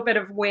age, a little bit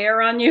of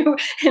wear on you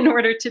in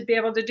order to be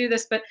able to do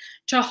this, but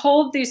to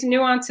hold these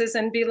nuances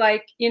and be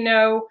like, you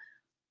know,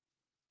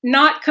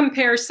 not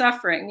compare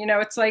suffering. You know,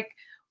 it's like,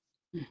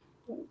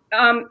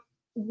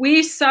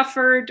 we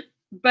suffered,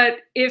 but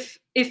if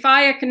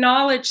I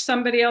acknowledge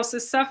somebody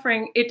else's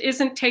suffering, it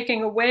isn't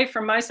taking away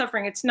from my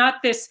suffering. It's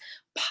not this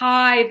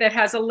pie that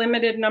has a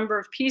limited number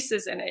of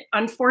pieces in it.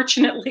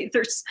 Unfortunately,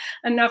 there's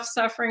enough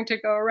suffering to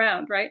go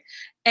around, right?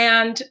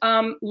 And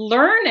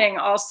learning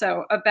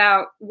also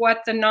about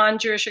what the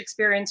non-Jewish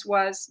experience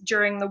was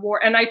during the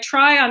war. And I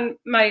try on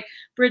my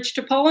Bridge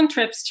to Poland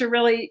trips to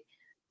really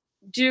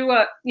do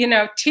a, you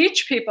know,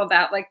 teach people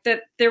that, like,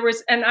 that there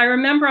was, and I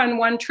remember on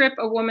one trip,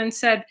 a woman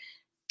said,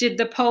 did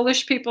the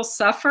Polish people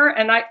suffer?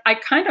 And I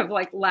kind of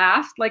like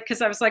laughed, like,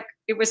 because I was like,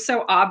 it was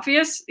so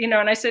obvious, you know,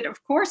 and I said,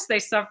 of course they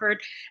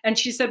suffered. And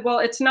she said, well,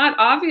 it's not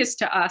obvious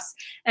to us.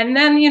 And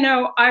then, you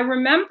know, I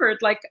remembered,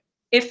 like,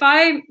 if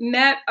I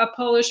met a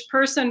Polish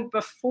person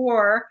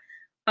before,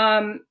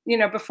 you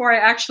know, before I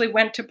actually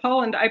went to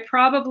Poland, I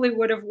probably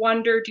would have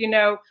wondered, you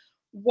know,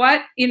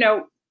 what, you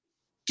know,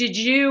 did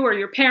you or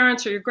your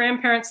parents or your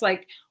grandparents,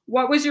 like,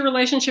 what was your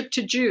relationship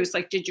to Jews?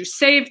 Like, did you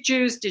save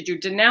Jews? Did you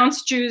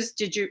denounce Jews?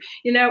 Did you,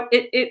 you know,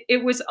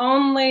 it was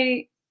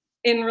only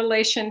in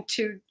relation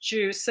to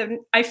Jews. So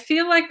I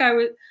feel like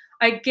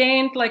I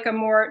gained like a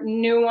more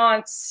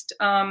nuanced,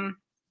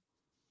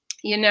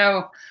 you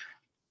know,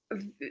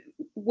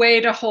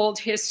 way to hold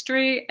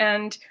history.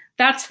 And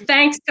that's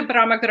thanks to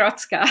Brama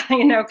Grodzka,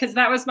 you know, because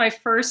that was my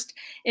first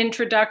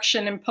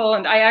introduction in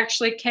Poland. I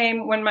actually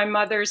came when my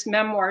mother's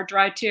memoir,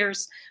 Dry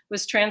Tears,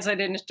 was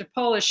translated into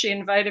Polish. She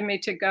invited me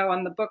to go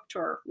on the book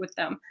tour with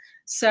them.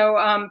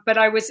 So, but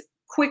I was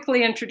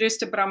quickly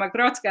introduced to Brama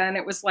Grodzka, and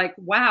it was like,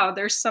 wow,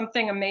 there's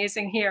something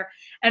amazing here.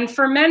 And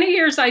for many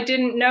years, I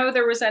didn't know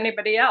there was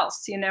anybody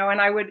else, you know,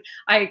 and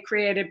I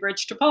created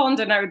Bridge to Poland,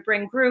 and I would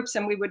bring groups,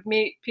 and we would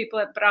meet people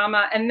at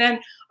Brama. And then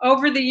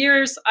over the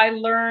years, I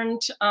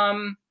learned,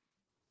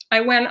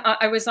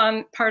 I was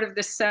on part of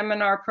this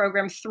seminar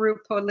program through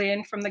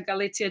Polin from the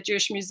Galicia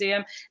Jewish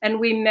Museum, and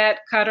we met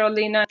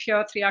Karolina,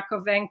 Piotr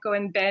Yakovenko,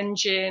 and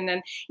Benjin,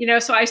 and, you know,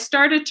 so I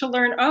started to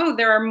learn, oh,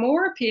 there are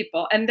more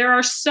people, and there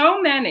are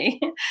so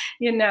many,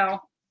 you know,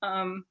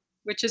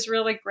 which is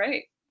really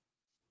great.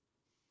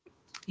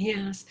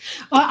 Yes.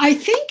 Well, I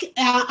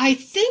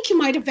think you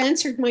might have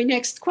answered my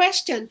next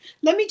question.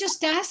 Let me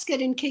just ask it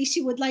in case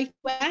you would like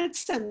to add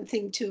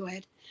something to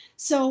it.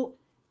 So,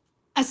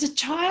 as a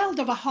child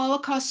of a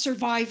Holocaust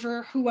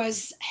survivor who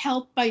was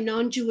helped by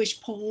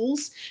non-Jewish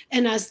Poles,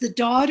 and as the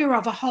daughter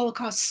of a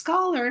Holocaust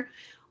scholar,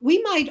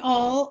 we might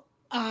all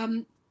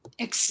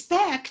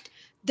expect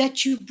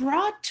that you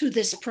brought to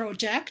this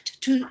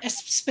project,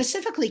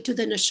 specifically to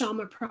the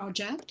Neshoma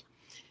Project,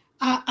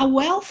 a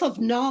wealth of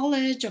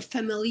knowledge, of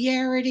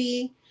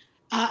familiarity,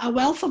 a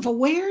wealth of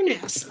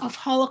awareness of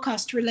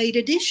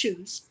Holocaust-related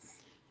issues.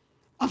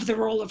 of the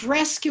role of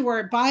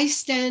rescuer,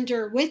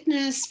 bystander,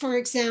 witness, for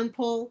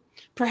example,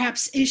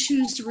 perhaps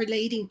issues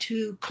relating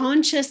to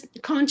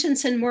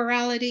conscience and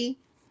morality.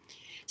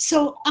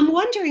 So I'm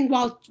wondering,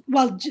 while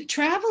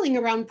traveling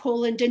around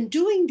Poland and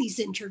doing these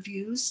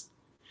interviews,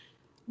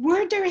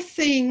 were there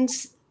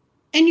things,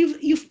 and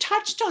you've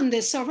touched on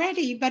this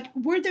already, but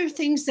were there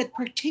things that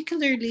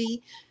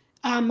particularly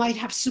might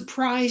have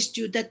surprised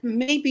you, that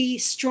maybe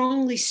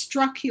strongly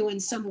struck you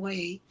in some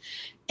way,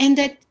 and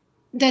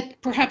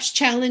that perhaps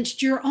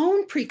challenged your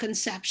own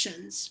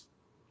preconceptions?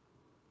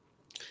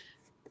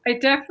 I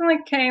definitely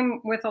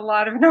came with a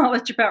lot of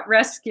knowledge about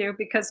rescue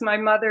because my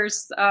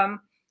mother's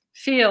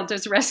field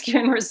is rescue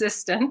and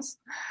resistance.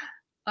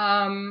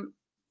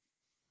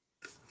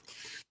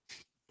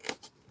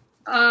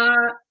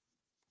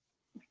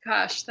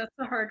 Gosh, that's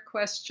a hard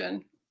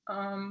question.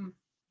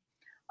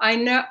 I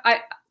know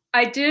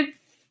I did,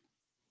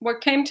 what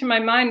came to my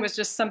mind was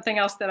just something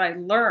else that I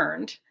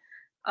learned.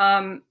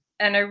 And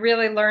I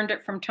really learned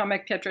it from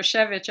Tomek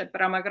Pietraszewicz at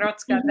Brama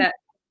Grodzka, that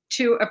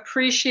to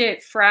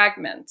appreciate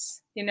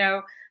fragments, you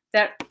know,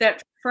 that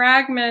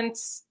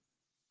fragments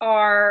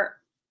are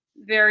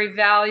very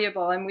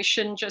valuable and we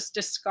shouldn't just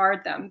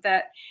discard them.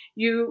 That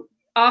you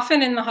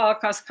often in the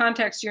Holocaust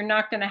context, you're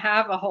not going to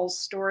have a whole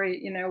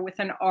story, you know, with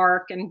an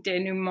arc and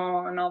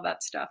denouement and all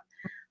that stuff.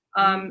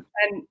 And,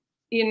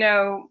 you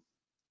know,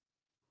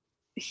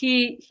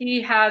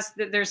 he has,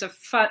 there's a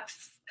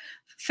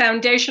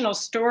foundational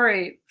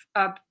story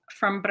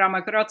from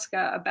Brama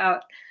Grodzka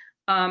about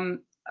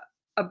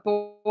a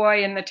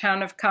boy in the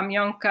town of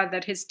Kamionka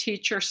that his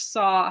teacher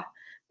saw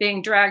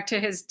being dragged to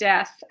his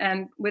death,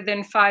 and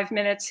within 5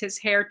 minutes his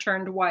hair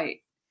turned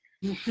white.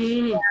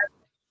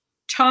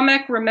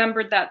 Tomek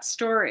remembered that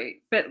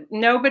story, but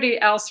nobody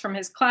else from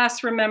his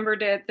class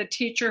remembered it. The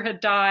teacher had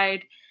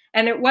died,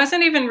 and it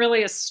wasn't even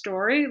really a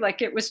story.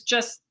 Like, it was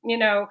just, you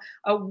know,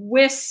 a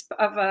wisp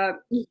of a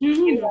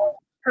you know,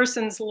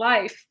 person's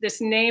life, this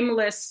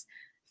nameless,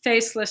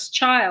 faceless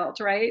child,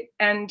 right?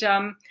 And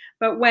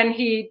but when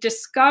he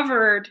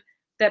discovered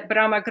that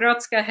Brama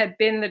Grodzka had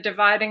been the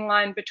dividing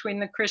line between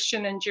the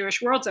Christian and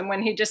Jewish worlds, and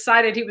when he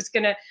decided he was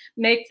going to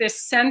make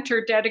this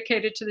center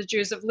dedicated to the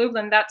Jews of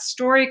Lublin, that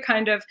story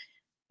kind of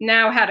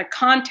now had a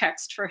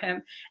context for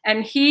him.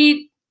 And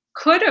he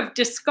could have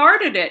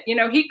discarded it. You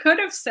know, he could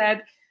have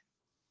said,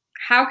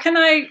 how can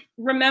I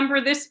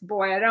remember this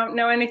boy? I don't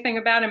know anything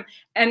about him.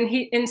 And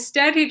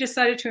instead he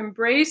decided to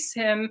embrace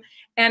him.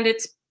 And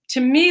it's,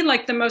 to me,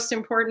 like the most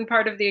important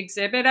part of the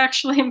exhibit,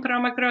 actually, in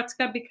Brama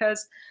Grodzka,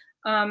 because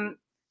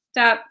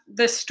that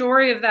the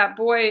story of that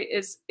boy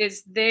is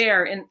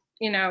there, and,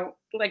 you know,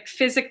 like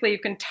physically you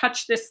can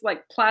touch this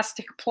like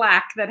plastic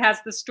plaque that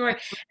has the story,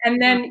 and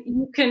then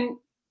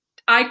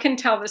I can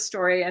tell the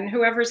story, and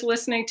whoever's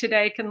listening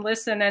today can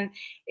listen, and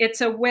it's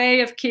a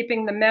way of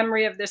keeping the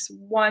memory of this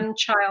one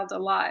child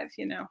alive,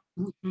 you know.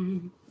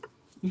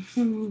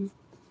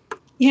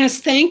 Yes,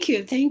 thank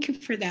you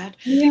for that.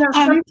 You know,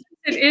 sometimes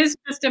it is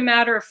just a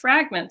matter of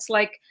fragments,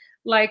 like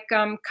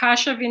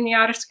Kasia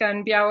Winiarska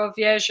in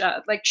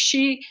Białowieża. Like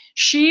she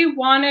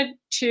wanted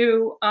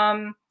to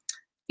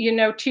you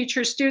know, teach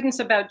her students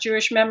about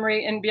Jewish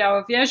memory in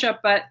Białowieża,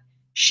 but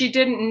she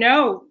didn't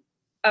know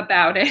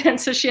about it,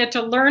 and so she had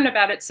to learn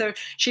about it. So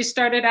she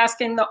started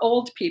asking the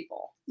old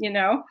people, you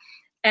know,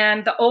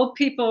 and the old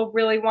people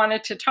really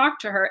wanted to talk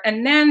to her.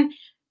 And then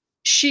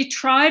she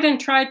tried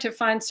to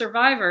find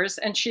survivors,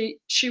 and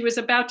she was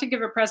about to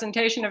give a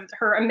presentation of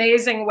her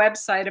amazing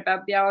website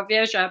about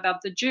Białowieża,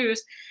 about the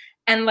Jews.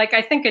 And like,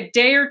 I think a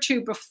day or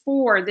two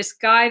before, this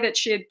guy that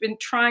she had been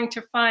trying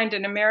to find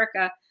in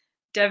America,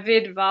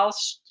 David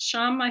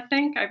Walsham, I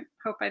think, I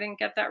hope I didn't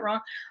get that wrong,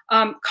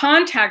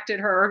 contacted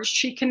her, or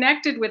she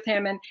connected with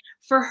him. And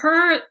for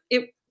her,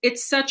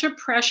 it's such a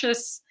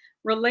precious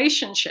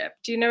relationship.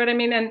 Do you know what I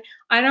mean? And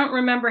I don't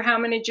remember how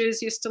many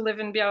Jews used to live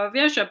in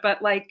Białowieża,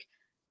 but like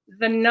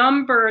the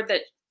number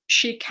that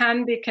she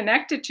can be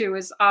connected to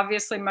is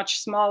obviously much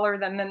smaller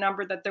than the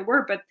number that there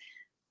were, but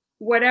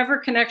whatever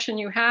connection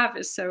you have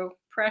is so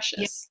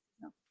precious.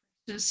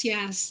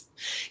 Yes.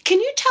 Can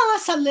you tell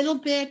us a little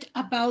bit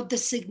about the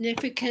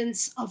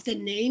significance of the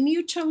name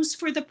you chose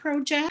for the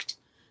project?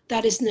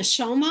 That is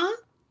Neshoma.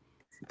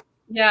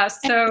 Yeah,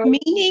 so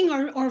meaning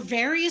or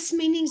various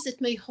meanings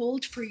that may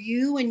hold for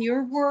you and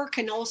your work,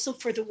 and also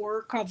for the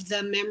work of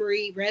the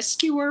memory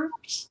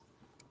rescuers.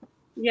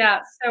 Yeah,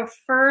 so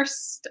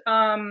first,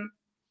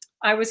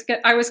 I was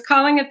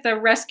calling it the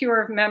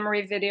Rescuer of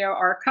Memory Video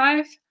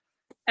Archive,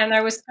 and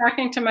I was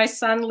talking to my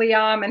son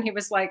Liam, and he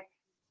was like,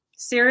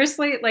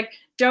 seriously, like,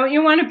 don't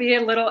you want to be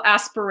a little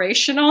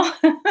aspirational?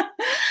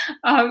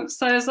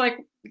 So I was like,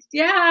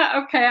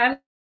 yeah, okay, I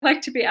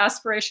like to be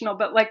aspirational,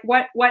 but like,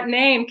 what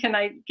name can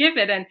I give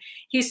it? And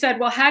he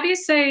said, well, how do you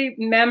say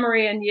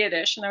memory in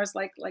Yiddish? And I was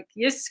like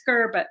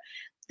Yisker, but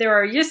there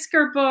are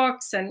Yisker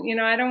books, and, you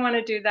know, I don't want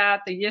to do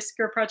that, the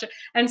Yisker Project.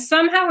 And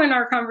somehow in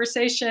our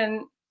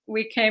conversation,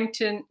 we came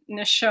to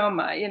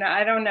Neshoma, you know,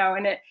 I don't know.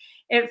 And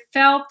it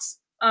felt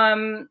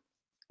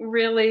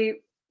really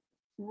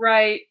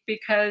right,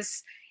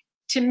 because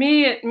to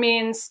me it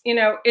means, you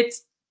know,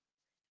 it's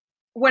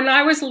when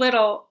I was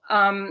little,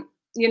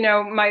 you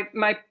know,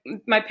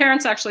 my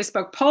parents actually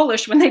spoke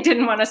Polish when they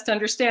didn't want us to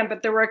understand,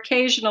 but there were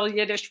occasional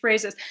Yiddish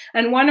phrases.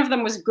 And one of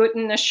them was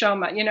guten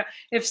Neshoma. You know,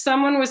 if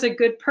someone was a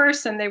good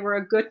person, they were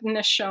a guten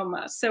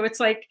Neshoma. So it's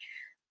like,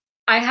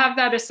 I have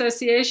that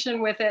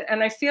association with it.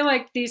 And I feel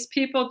like these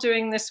people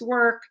doing this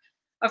work,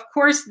 of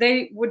course,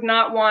 they would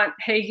not want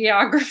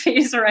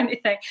hagiographies or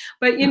anything,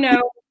 but you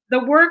know, the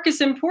work is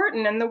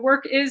important and the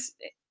work is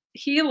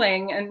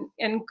healing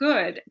and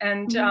good.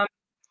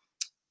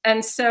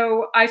 And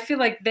so I feel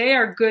like they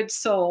are good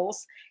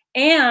souls.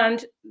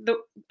 And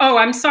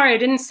I'm sorry, I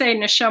didn't say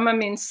neshama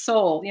means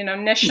soul, you know,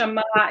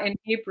 neshama in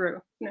Hebrew.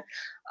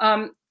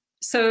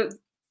 So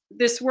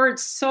this word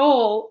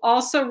soul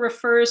also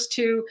refers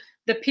to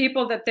the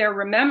people that they're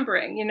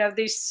remembering, you know,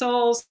 these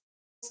souls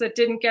that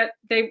didn't get,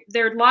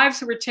 their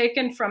lives were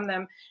taken from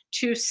them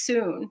too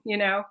soon, you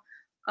know.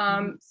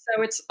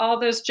 So it's all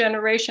those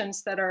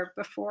generations that are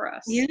before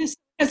us. Yes,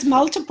 has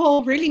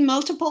really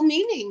multiple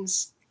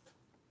meanings.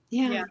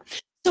 Yeah.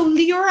 So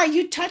Leora,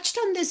 you touched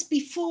on this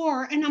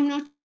before, and I'm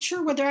not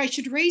sure whether I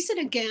should raise it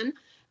again,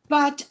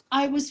 but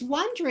I was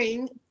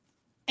wondering,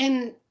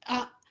 and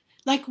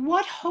like,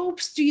 what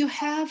hopes do you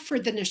have for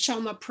the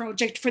Neshoma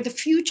Project, for the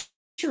future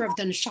of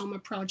the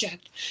Neshoma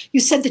Project? You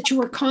said that you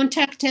were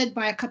contacted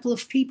by a couple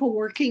of people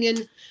working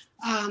in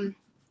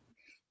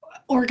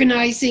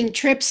organizing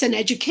trips and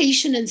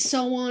education and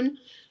so on.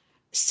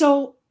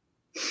 So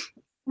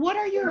what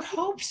are your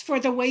hopes for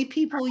the way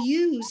people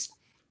use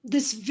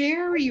this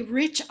very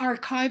rich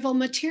archival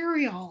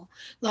material?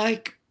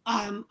 Like,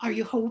 are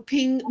you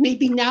hoping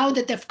maybe now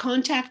that they've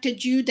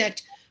contacted you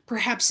that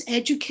perhaps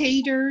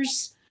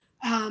educators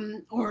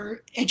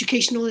or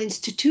educational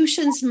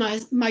institutions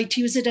might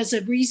use it as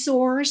a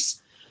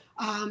resource?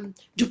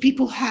 Do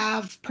people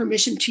have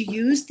permission to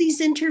use these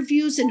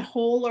interviews in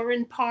whole or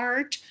in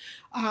part?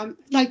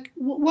 Like,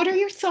 what are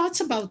your thoughts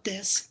about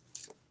this?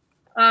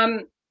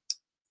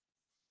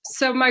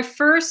 So my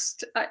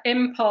first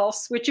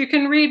impulse, which you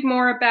can read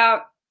more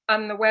about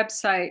on the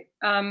website,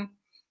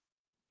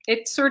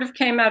 it sort of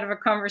came out of a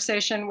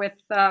conversation with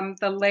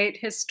the late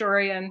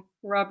historian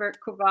Robert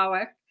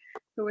Kowalek,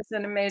 who was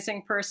an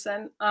amazing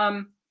person.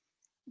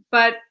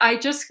 But I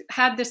just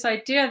had this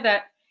idea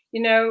that,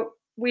 you know,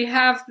 we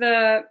have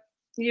the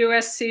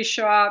USC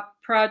Shoah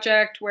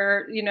Project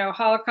where, you know,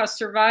 Holocaust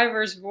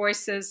survivors'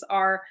 voices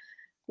are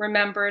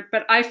remembered,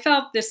 but I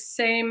felt this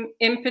same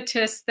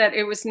impetus that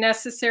it was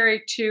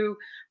necessary to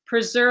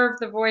preserve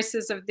the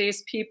voices of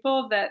these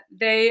people, that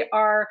they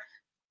are,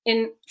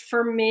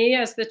 for me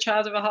as the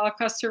child of a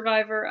Holocaust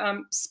survivor,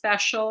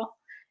 special,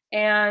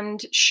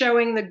 and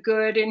showing the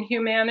good in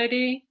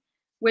humanity,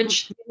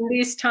 which in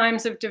these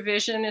times of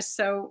division is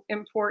so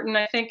important,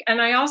 I think.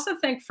 And I also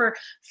think for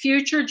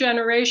future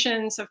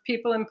generations of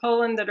people in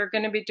Poland that are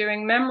going to be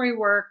doing memory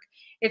work,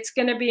 it's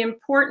going to be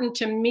important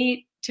to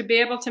be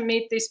able to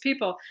meet these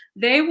people.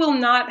 They will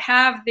not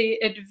have the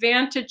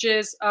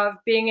advantages of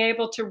being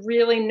able to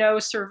really know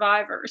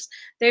survivors.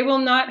 They will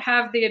not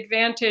have the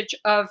advantage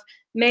of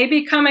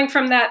maybe coming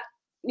from that,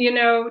 you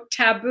know,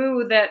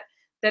 taboo that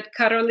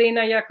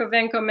Karolina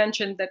Yakovenko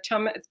mentioned, that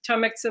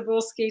Tomek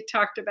Cebulski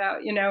talked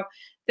about, you know,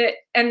 that,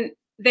 and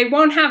they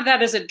won't have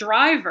that as a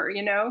driver,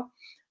 you know.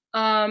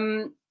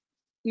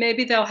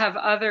 Maybe they'll have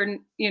other,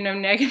 you know,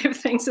 negative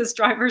things as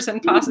drivers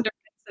and positive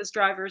as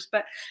drivers.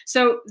 But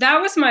so that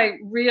was my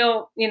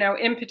real, you know,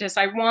 impetus.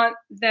 I want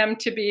them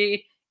to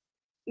be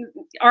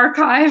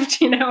archived,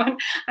 you know, and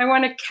I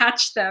want to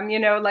catch them, you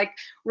know, like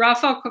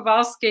Rafał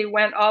Kowalski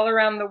went all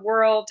around the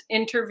world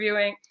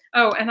interviewing.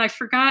 Oh, and I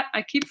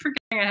keep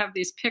forgetting I have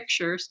these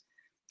pictures.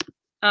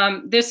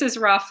 This is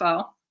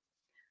Rafał.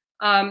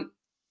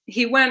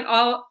 He went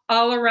all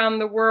around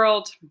the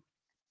world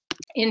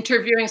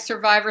interviewing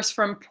survivors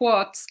from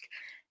Płock.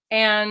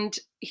 And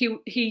he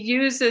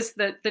uses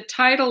the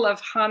title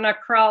of Hannah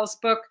Kral's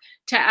book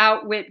to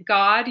outwit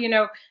God, you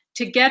know,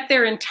 to get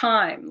there in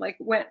time, like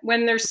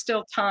when there's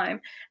still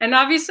time. And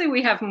obviously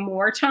we have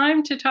more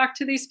time to talk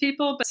to these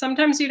people, but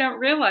sometimes you don't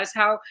realize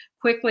how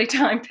quickly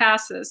time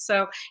passes.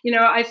 So, you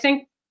know, I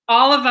think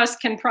all of us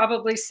can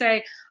probably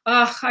say,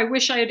 oh, I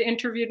wish I had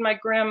interviewed my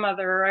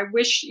grandmother, or I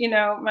wish, you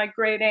know, my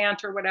great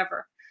aunt or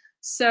whatever.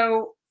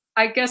 So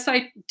I guess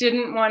I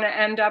didn't want to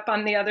end up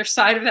on the other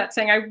side of that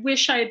saying, I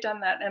wish I had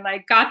done that. And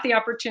I got the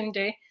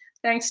opportunity,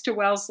 thanks to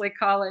Wellesley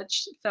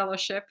College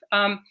Fellowship,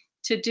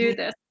 to do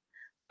this.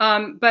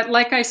 But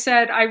like I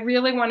said, I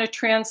really want to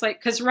translate,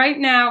 because right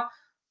now,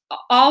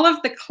 all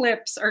of the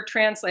clips are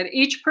translated.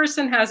 Each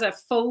person has a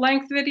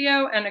full-length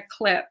video and a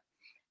clip.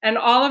 And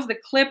all of the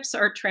clips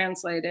are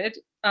translated,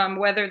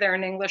 whether they're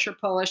in English or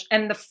Polish,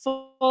 and the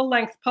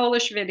full-length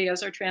Polish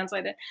videos are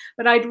translated.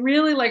 But I'd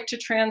really like to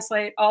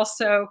translate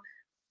also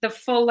the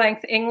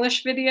full-length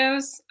English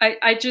videos.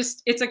 I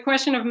just, it's a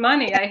question of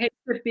money. I hate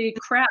to be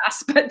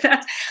crass, but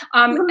that's,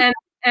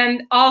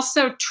 and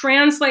also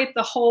translate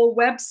the whole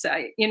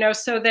website, you know,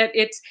 so that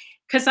it's,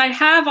 because I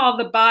have all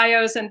the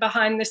bios and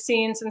behind the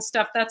scenes and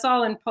stuff, that's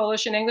all in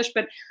Polish and English,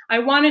 but I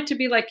want it to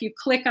be like you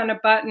click on a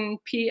button,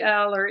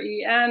 PL or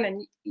EN,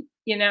 and,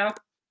 you know,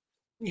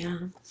 Yeah.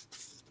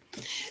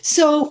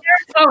 So,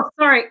 oh,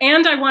 sorry.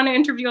 And I want to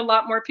interview a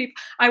lot more people.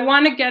 I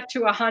want to get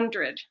to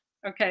 100.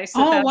 Okay. So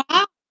oh,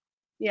 wow.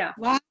 Yeah.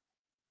 Wow.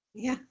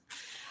 Yeah.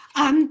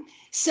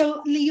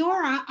 So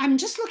Leora, I'm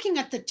just looking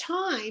at the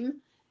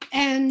time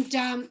and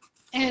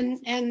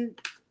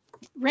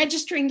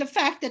registering the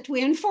fact that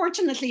we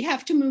unfortunately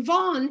have to move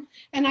on.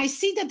 And I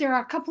see that there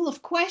are a couple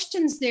of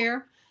questions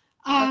there.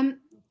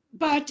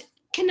 But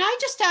can I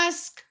just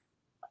ask,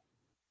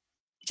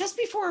 just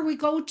before we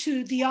go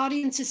to the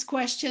audience's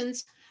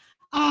questions,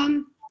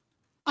 I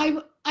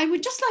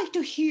would just like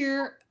to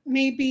hear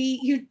maybe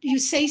you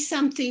say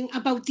something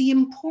about the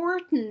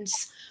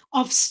importance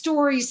of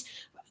stories.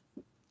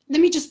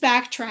 Let me just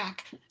backtrack.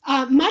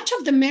 Much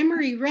of the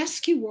memory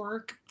rescue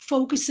work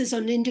focuses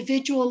on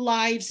individual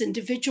lives,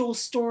 individual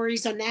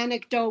stories, on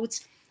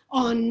anecdotes,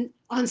 on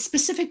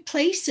specific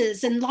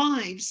places and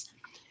lives.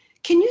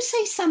 Can you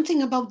say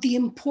something about the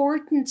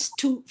importance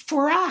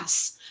for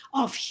us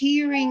of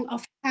hearing,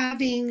 of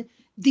having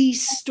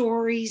these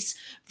stories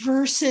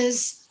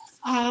versus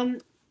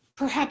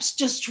perhaps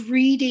just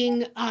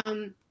reading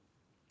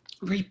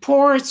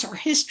reports or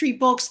history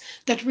books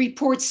that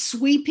report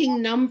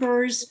sweeping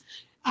numbers,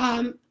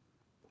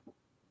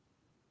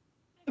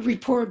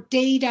 report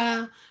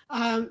data,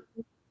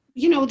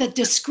 you know, that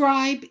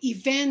describe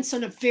events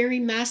on a very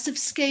massive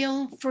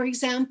scale, for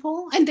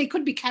example, and they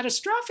could be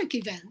catastrophic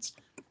events.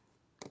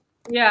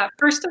 Yeah,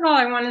 first of all,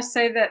 I want to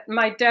say that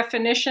my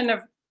definition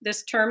of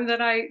this term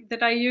that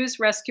I use,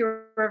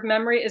 rescuer of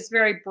memory, is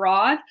very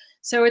broad.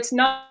 So it's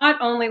not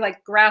only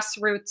like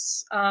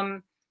grassroots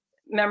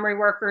memory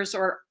workers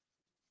or,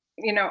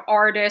 you know,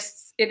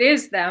 artists, it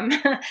is them,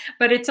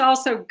 but it's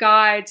also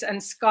guides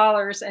and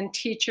scholars and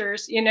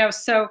teachers, you know,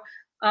 so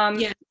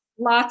yeah.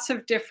 Lots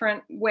of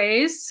different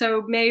ways.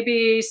 So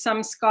maybe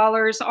some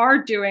scholars are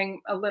doing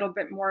a little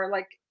bit more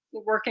like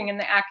working in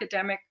the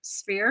academic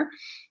sphere.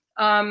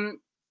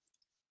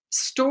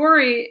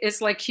 Story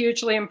is like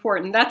hugely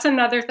important. That's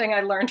another thing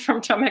I learned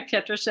from Tomek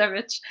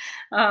Kietraszewicz.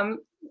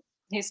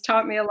 He's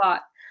taught me a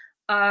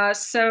lot.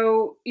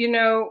 So, you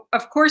know,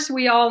 of course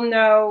we all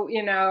know,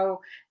 you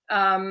know,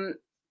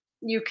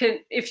 you can,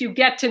 if you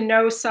get to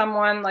know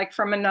someone like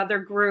from another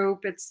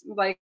group, it's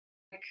like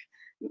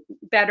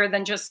better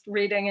than just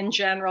reading in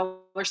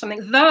general or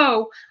something.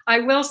 Though I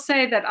will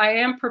say that I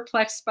am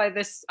perplexed by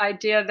this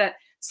idea that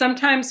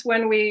sometimes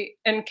when we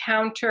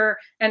encounter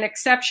an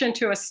exception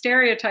to a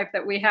stereotype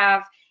that we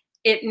have,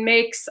 it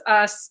makes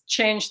us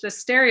change the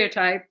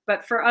stereotype.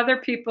 But for other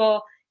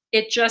people,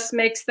 it just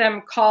makes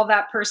them call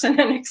that person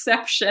an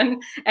exception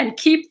and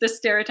keep the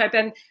stereotype.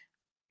 And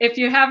if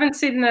you haven't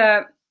seen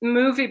the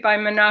movie by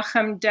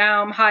Menachem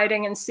Daum,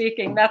 Hiding and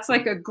Seeking, that's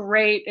like a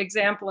great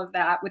example of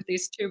that with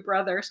these two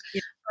brothers.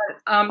 Yeah.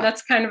 But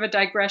that's kind of a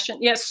digression.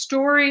 Yes,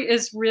 story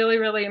is really,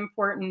 really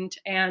important.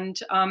 And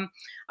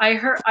I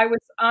was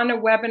on a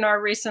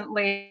webinar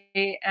recently,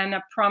 and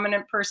a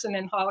prominent person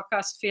in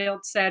Holocaust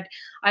field said,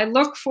 I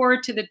look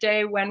forward to the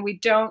day when we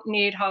don't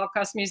need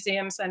Holocaust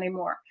museums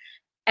anymore.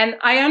 And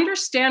I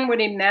understand what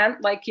he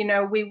meant. Like, you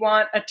know, we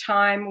want a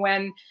time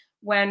when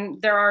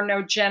there are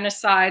no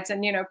genocides,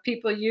 and, you know,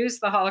 people use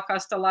the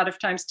Holocaust a lot of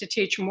times to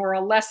teach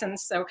moral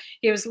lessons. So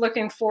he was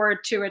looking forward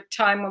to a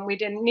time when we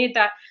didn't need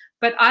that.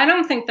 But I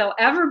don't think there'll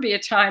ever be a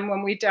time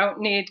when we don't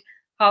need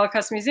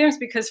Holocaust museums,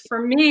 because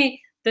for me,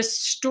 the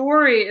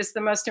story is the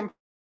most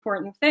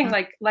important thing.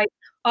 Like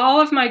all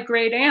of my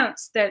great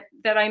aunts that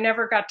I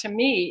never got to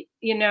meet,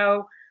 you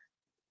know,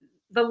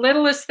 the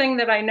littlest thing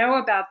that I know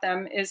about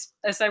them is,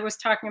 as I was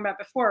talking about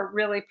before,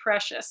 really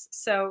precious.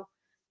 So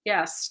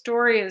yeah,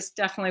 story is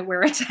definitely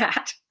where it's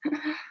at.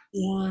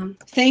 Yeah,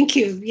 thank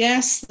you.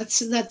 Yes,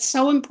 that's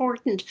so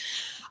important.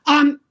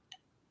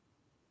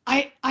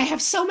 I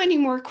have so many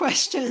more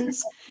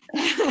questions,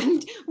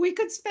 and we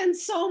could spend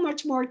so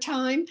much more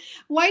time.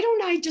 Why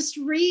don't I just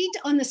read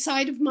on the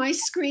side of my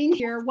screen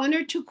here one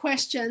or two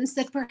questions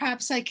that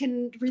perhaps I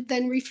can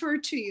then refer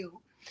to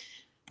you.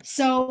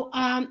 So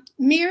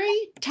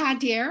Miri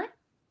Tadier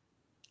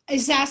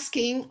is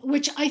asking,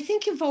 which I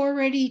think you've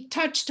already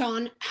touched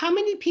on, how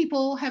many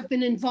people have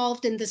been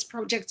involved in this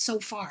project so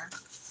far?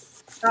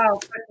 Oh,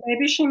 but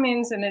maybe she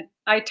means in it.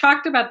 I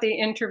talked about the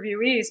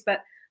interviewees,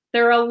 but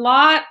there are a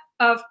lot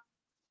of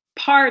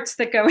parts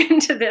that go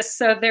into this.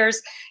 So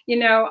there's, you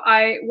know,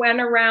 I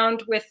went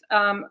around with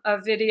a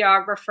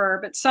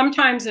videographer, but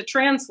sometimes a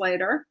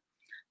translator.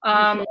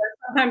 Or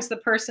sometimes the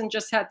person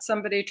just had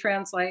somebody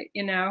translate,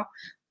 you know,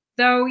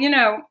 though, you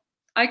know,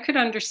 I could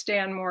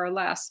understand more or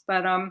less,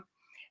 but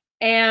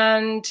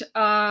and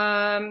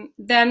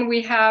then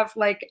we have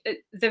like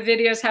the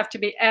videos have to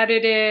be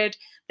edited,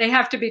 they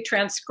have to be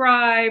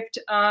transcribed,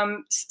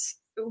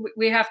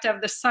 we have to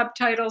have the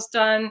subtitles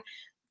done,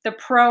 the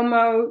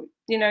promo,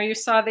 you know, you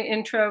saw the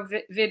intro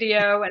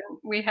video, and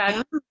we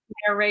had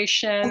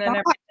narration and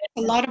everything.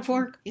 A lot of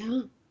work,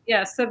 yeah.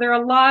 Yeah, so there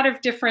are a lot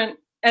of different,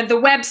 and the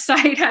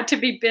website had to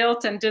be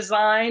built and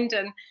designed,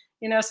 and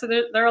you know, so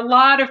there are a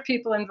lot of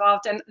people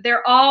involved, and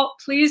they're all,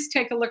 please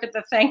take a look at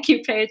the thank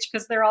you page,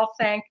 because they're all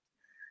thanked,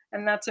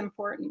 and that's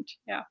important.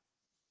 Yeah.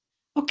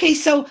 Okay,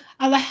 so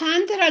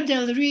Alejandra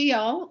Del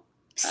Rio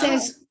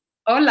says,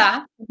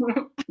 Hola.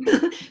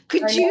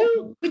 could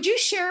you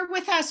share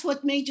with us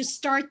what made you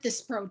start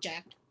this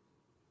project?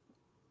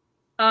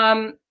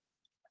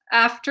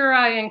 After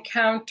I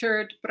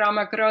encountered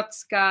Brama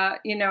Grodzka,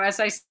 as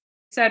I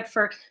said,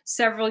 for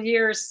several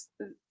years,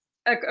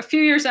 a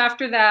few years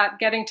after that,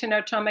 getting to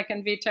know Tomek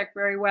and Vitek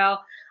very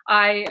well,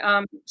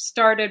 I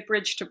started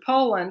Bridge to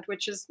Poland,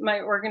 which is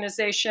my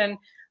organization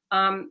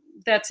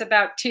that's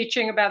about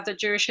teaching about the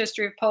Jewish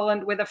history of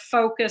Poland with a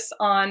focus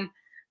on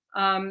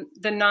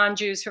the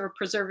non-Jews who are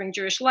preserving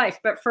Jewish life.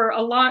 But for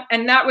a long,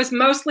 and that was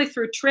mostly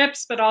through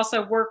trips, but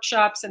also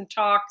workshops and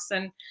talks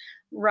and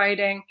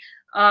writing.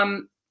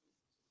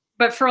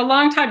 But for a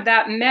long time,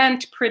 that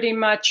meant pretty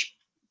much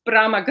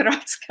Brama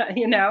Grodzka,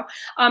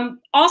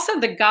 also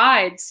the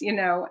guides,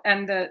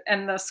 and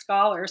the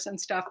scholars and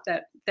stuff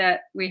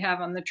that we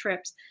have on the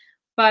trips.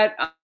 But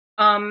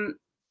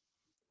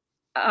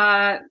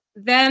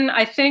then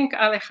I think,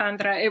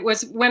 Alejandra, it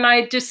was when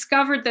I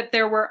discovered that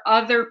there were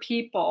other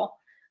people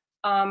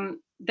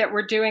that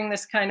were doing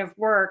this kind of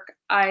work,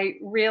 I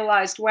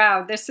realized,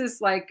 wow, this is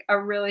like a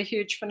really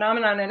huge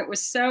phenomenon. And it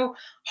was so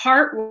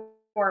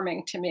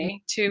heartwarming to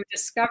me to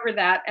discover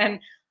that. And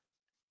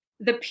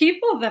the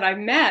people that I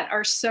met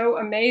are so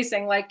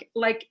amazing. Like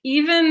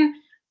even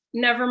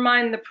never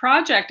mind the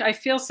project, I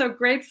feel so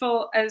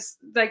grateful as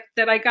like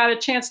that I got a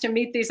chance to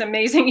meet these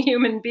amazing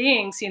human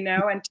beings, and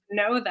to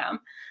know them.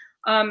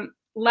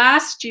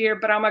 Last year,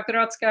 Brama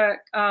Grodzka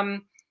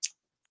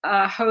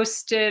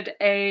hosted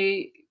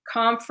a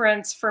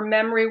conference for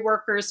memory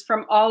workers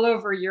from all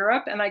over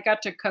Europe, and I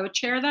got to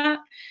co-chair that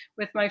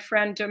with my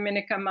friend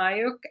Dominika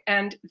Majuk.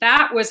 And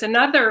that was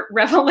another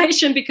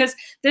revelation, because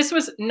this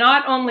was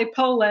not only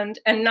Poland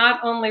and not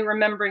only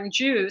remembering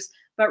Jews,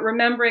 but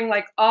remembering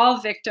like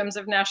all victims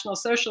of National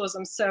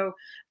Socialism. So,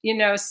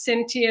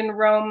 Sinti and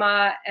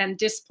Roma and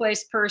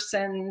displaced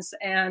persons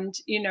and,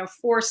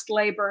 forced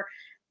labor,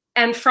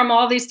 and from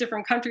all these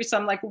different countries. So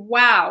I'm like,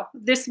 wow,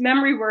 this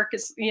memory work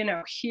is,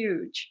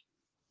 huge.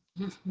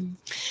 Mm-hmm.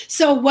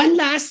 So one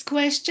last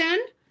question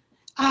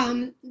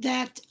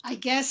that I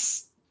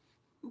guess,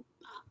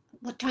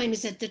 what time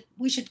is it that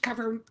we should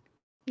cover,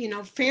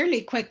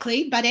 fairly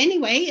quickly, but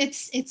anyway,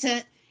 it's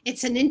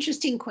an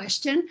interesting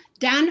question.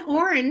 Dan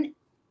Oren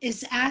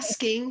is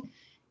asking,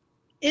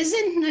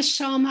 isn't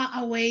Neshoma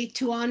a way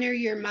to honor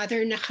your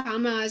mother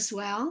Nechama as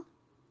well?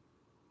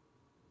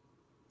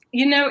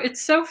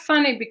 It's so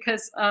funny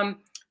because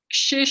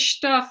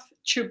Krzysztof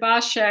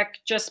Czubaszek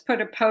just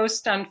put a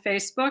post on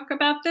Facebook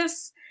about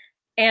this,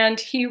 and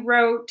he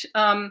wrote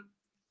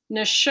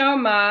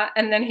Neshoma,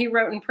 and then he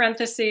wrote in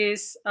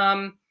parentheses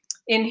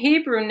in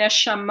Hebrew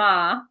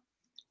Neshama,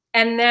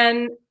 and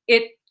then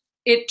it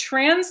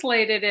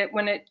translated it,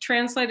 when it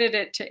translated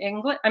it to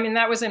English, I mean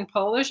that was in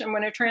Polish, and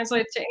when it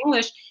translated to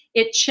English,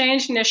 it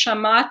changed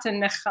Neshama to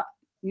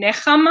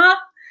Nechama,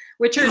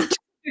 which are two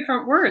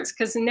different words,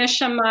 because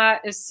Neshama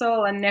is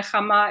soul and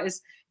Nechama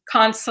is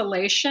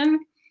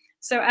consolation.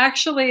 So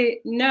actually,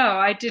 no,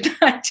 I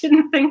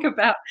didn't think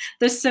about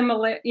the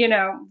similar,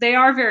 they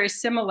are very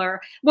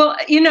similar. Well,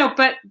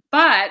 but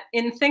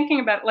in thinking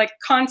about like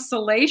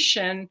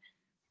consolation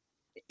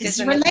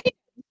is related.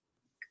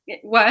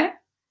 What?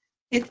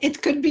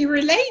 It could be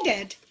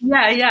related.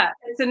 Yeah.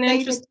 It's an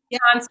interesting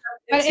concept.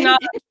 It's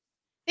not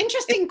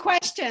interesting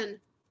question.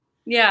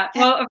 Yeah.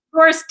 Well, of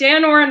course,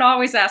 Dan Oren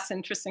always asks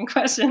interesting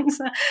questions.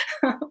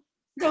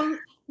 So,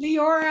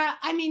 Leora,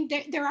 I mean,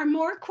 there are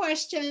more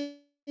questions.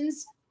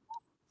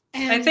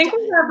 And I think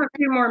we have a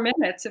few more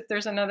minutes if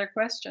there's another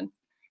question,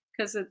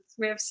 because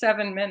we have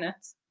 7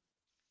 minutes.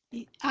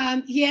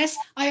 Yes,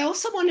 I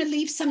also want to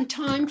leave some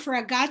time for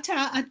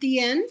Agata at the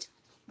end.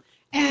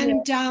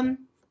 And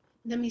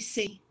let me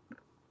see.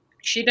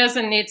 She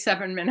doesn't need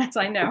 7 minutes,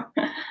 I know.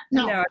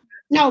 No,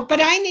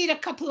 but I need a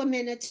couple of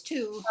minutes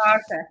too.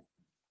 Okay.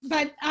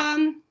 But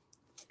I'll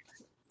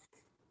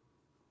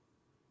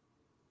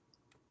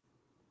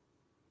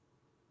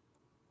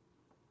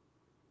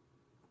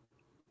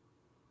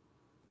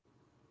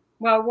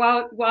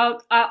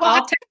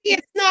take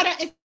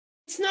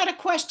it's not a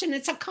question,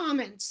 it's a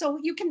comment. So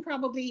you can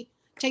probably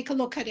take a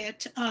look at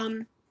it.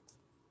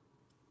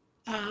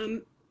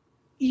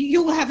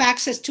 You will have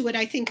access to it,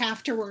 I think,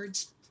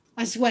 afterwards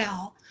as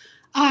well.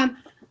 Can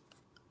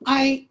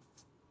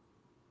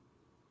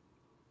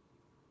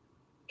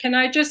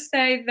I just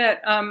say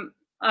that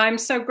I'm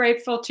so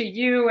grateful to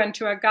you and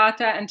to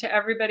Agata and to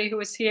everybody who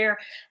was here.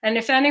 And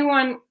if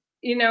anyone,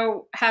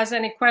 has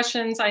any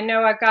questions, I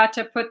know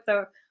Agata put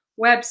the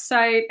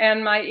website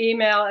and my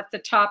email at the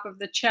top of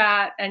the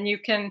chat, and you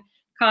can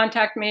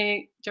contact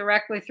me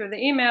directly through the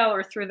email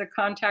or through the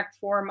contact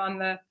form on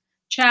the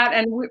chat.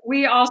 And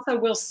we also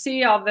will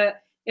see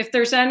if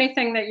there's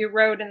anything that you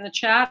wrote in the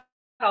chat,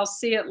 I'll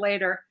see it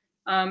later.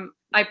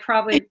 I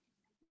probably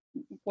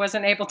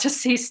wasn't able to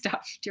see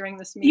stuff during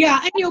this meeting. Yeah,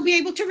 and you'll be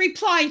able to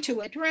reply to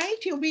it, right?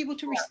 You'll be able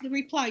to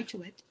reply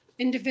to it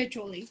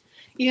individually.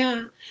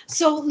 Yeah.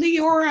 So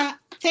Leora,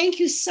 thank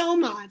you so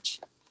much.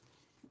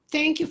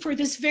 Thank you for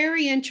this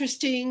very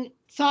interesting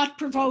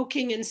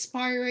thought-provoking,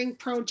 inspiring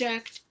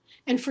project,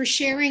 and for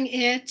sharing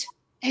it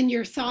and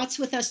your thoughts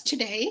with us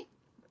today.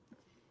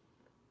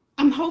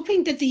 I'm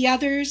hoping that the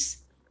others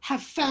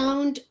have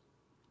found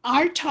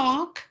our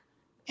talk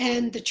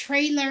and the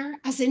trailer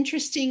as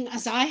interesting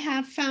as I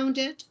have found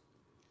it.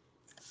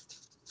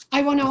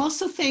 I want to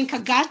also thank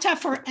Agata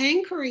for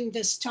anchoring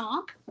this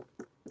talk,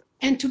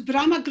 and to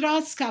Brama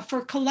Grodzka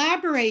for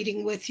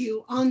collaborating with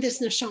you on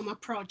this Neshoma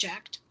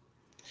project.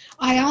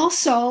 I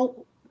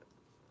also,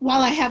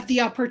 while I have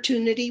the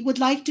opportunity, would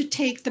like to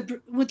thank the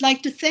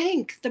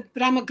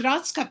Brama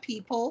Grodzka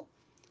people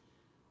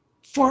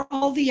for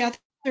all the other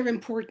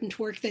important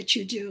work that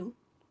you do.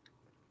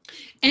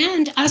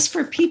 And as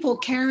for people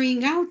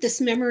carrying out this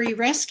memory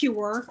rescue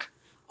work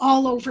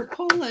all over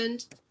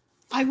Poland,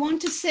 I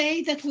want to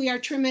say that we are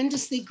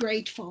tremendously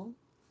grateful.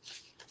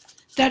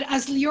 That,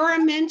 as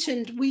Leora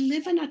mentioned, we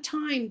live in a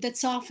time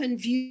that's often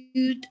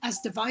viewed as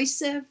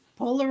divisive,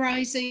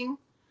 polarizing,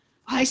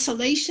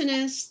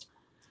 isolationist,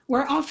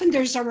 where often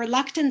there's a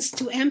reluctance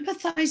to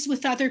empathize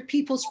with other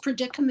people's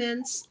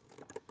predicaments,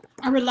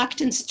 a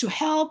reluctance to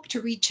help, to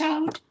reach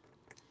out.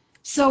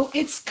 So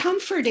it's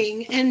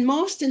comforting and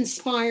most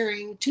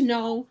inspiring to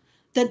know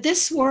that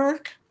this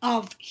work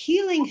of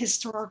healing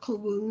historical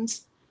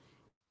wounds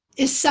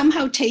is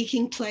somehow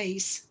taking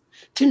place,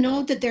 to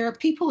know that there are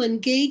people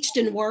engaged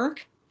in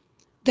work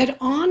that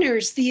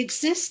honors the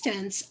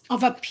existence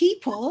of a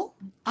people,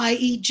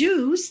 i.e.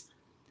 Jews,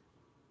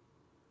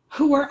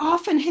 who were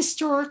often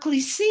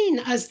historically seen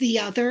as the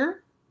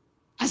other,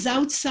 as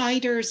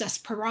outsiders, as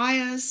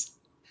pariahs,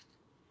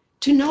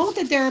 to know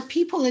that there are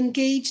people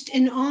engaged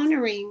in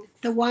honoring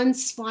the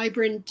once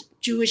vibrant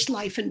Jewish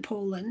life in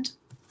Poland.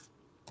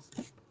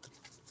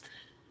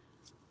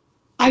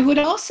 I would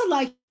also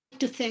like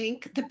to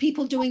thank the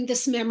people doing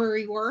this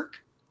memory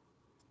work,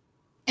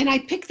 and I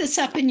picked this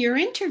up in your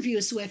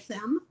interviews with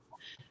them,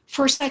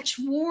 for such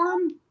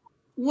warm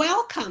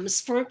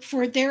welcomes,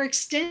 for their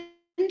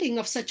extending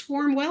of such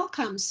warm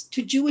welcomes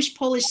to Jewish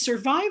Polish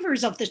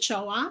survivors of the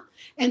Shoah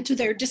and to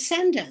their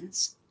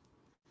descendants.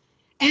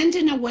 And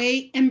in a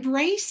way,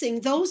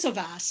 embracing those of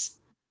us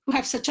who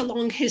have such a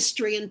long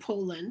history in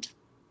Poland.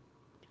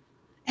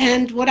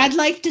 And what I'd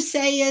like to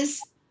say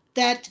is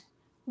that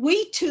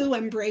we too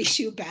embrace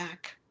you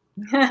back.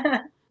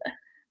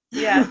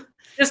 Yeah,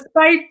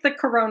 despite the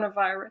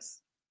coronavirus.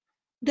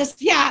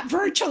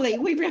 Virtually.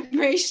 We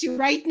embrace you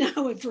right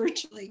now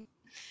virtually.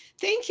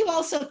 Thank you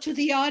also to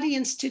the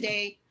audience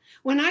today.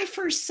 When I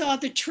first saw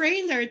the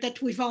trailer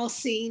that we've all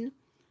seen,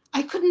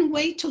 I couldn't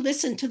wait to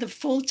listen to the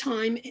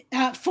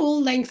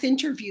full-length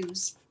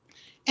interviews.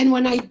 And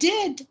when I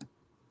did,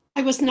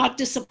 I was not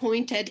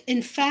disappointed.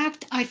 In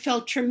fact, I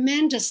felt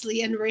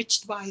tremendously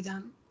enriched by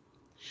them.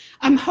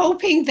 I'm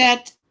hoping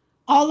that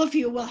all of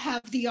you will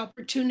have the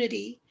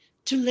opportunity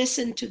to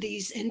listen to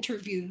these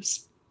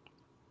interviews,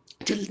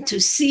 to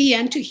see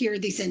and to hear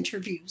these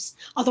interviews.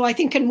 Although I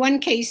think in one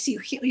case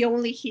you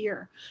only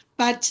hear,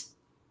 but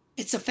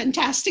it's a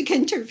fantastic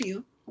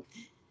interview.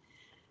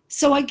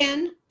 So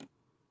again,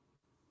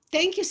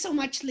 thank you so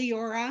much,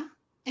 Leora,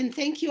 and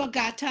thank you,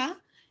 Agata.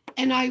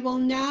 And I will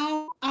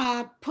now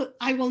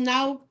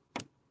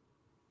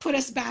put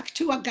us back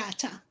to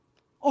Agata,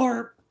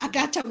 or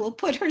Agata will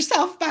put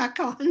herself back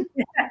on,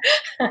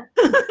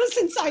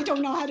 since I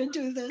don't know how to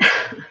do this.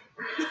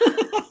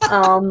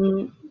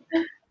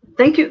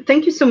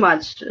 Thank you so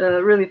much.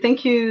 Really,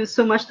 thank you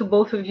so much to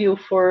both of you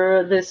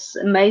for this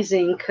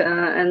amazing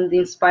and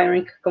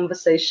inspiring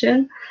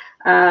conversation.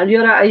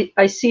 Leora,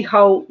 I see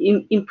how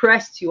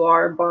impressed you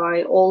are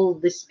by all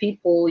these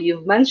people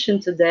you've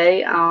mentioned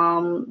today,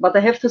 but I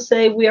have to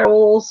say we are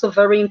all also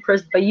very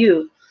impressed by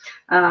you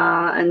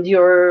and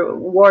your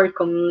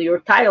work, on your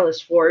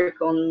tireless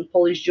work on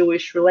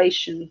Polish-Jewish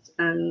relations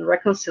and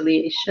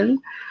reconciliation.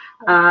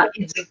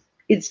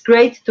 It's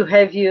great to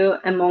have you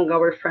among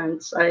our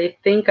friends. I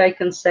think I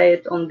can say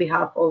it on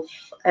behalf of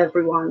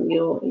everyone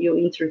you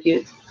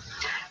interviewed.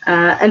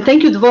 And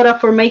thank you, Dvora,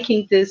 for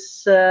making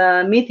this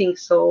meeting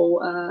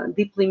so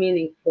deeply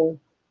meaningful.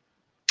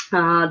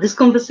 This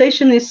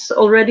conversation is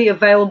already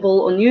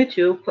available on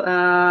YouTube.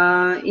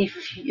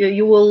 If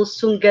you will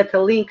soon get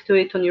a link to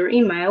it on your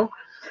email.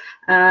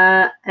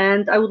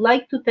 And I would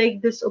like to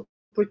take this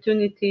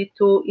opportunity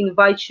to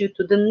invite you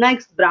to the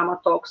next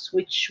Brama Talks,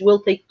 which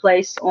will take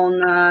place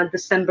on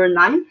December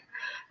 9th,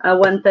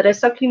 when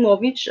Teresa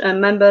Klimowicz, a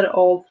member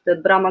of the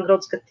Brama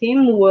Grodzka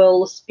team,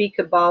 will speak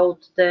about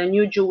the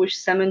new Jewish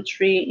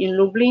cemetery in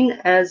Lublin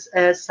as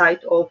a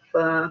site of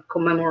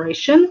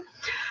commemoration.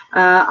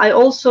 I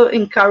also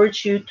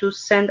encourage you to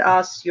send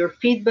us your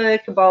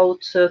feedback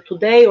about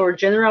today, or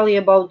generally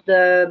about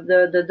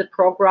the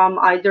program,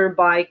 either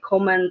by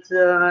comment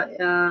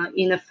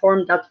in a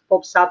form that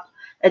pops up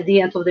at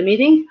the end of the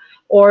meeting,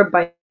 or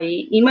by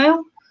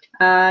email.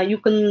 You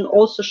can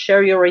also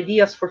share your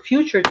ideas for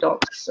future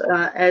talks,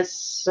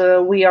 as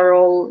we are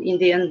all in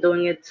the end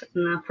doing it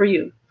for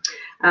you.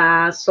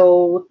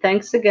 So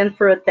thanks again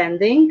for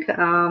attending.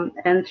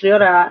 And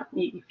Leora,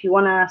 if you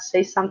want to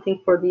say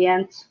something for the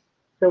end,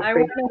 feel free. I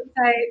want to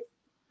say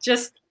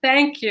just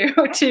thank you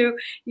to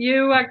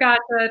you,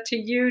 Agata, to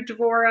you,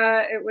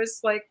 Dvora. It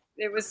was like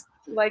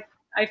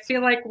I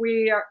feel like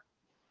we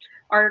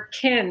are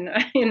kin,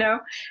 you know,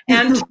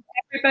 and to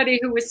everybody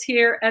who was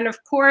here, and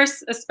of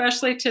course,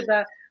 especially to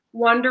the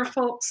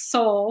wonderful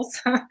souls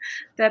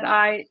that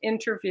I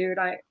interviewed.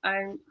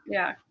 I'm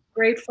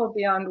grateful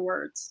beyond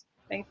words.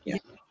 Thank you.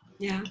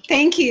 Yeah,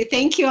 thank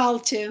you all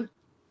too.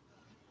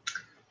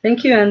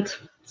 Thank you, and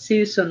see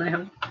you soon, I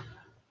hope.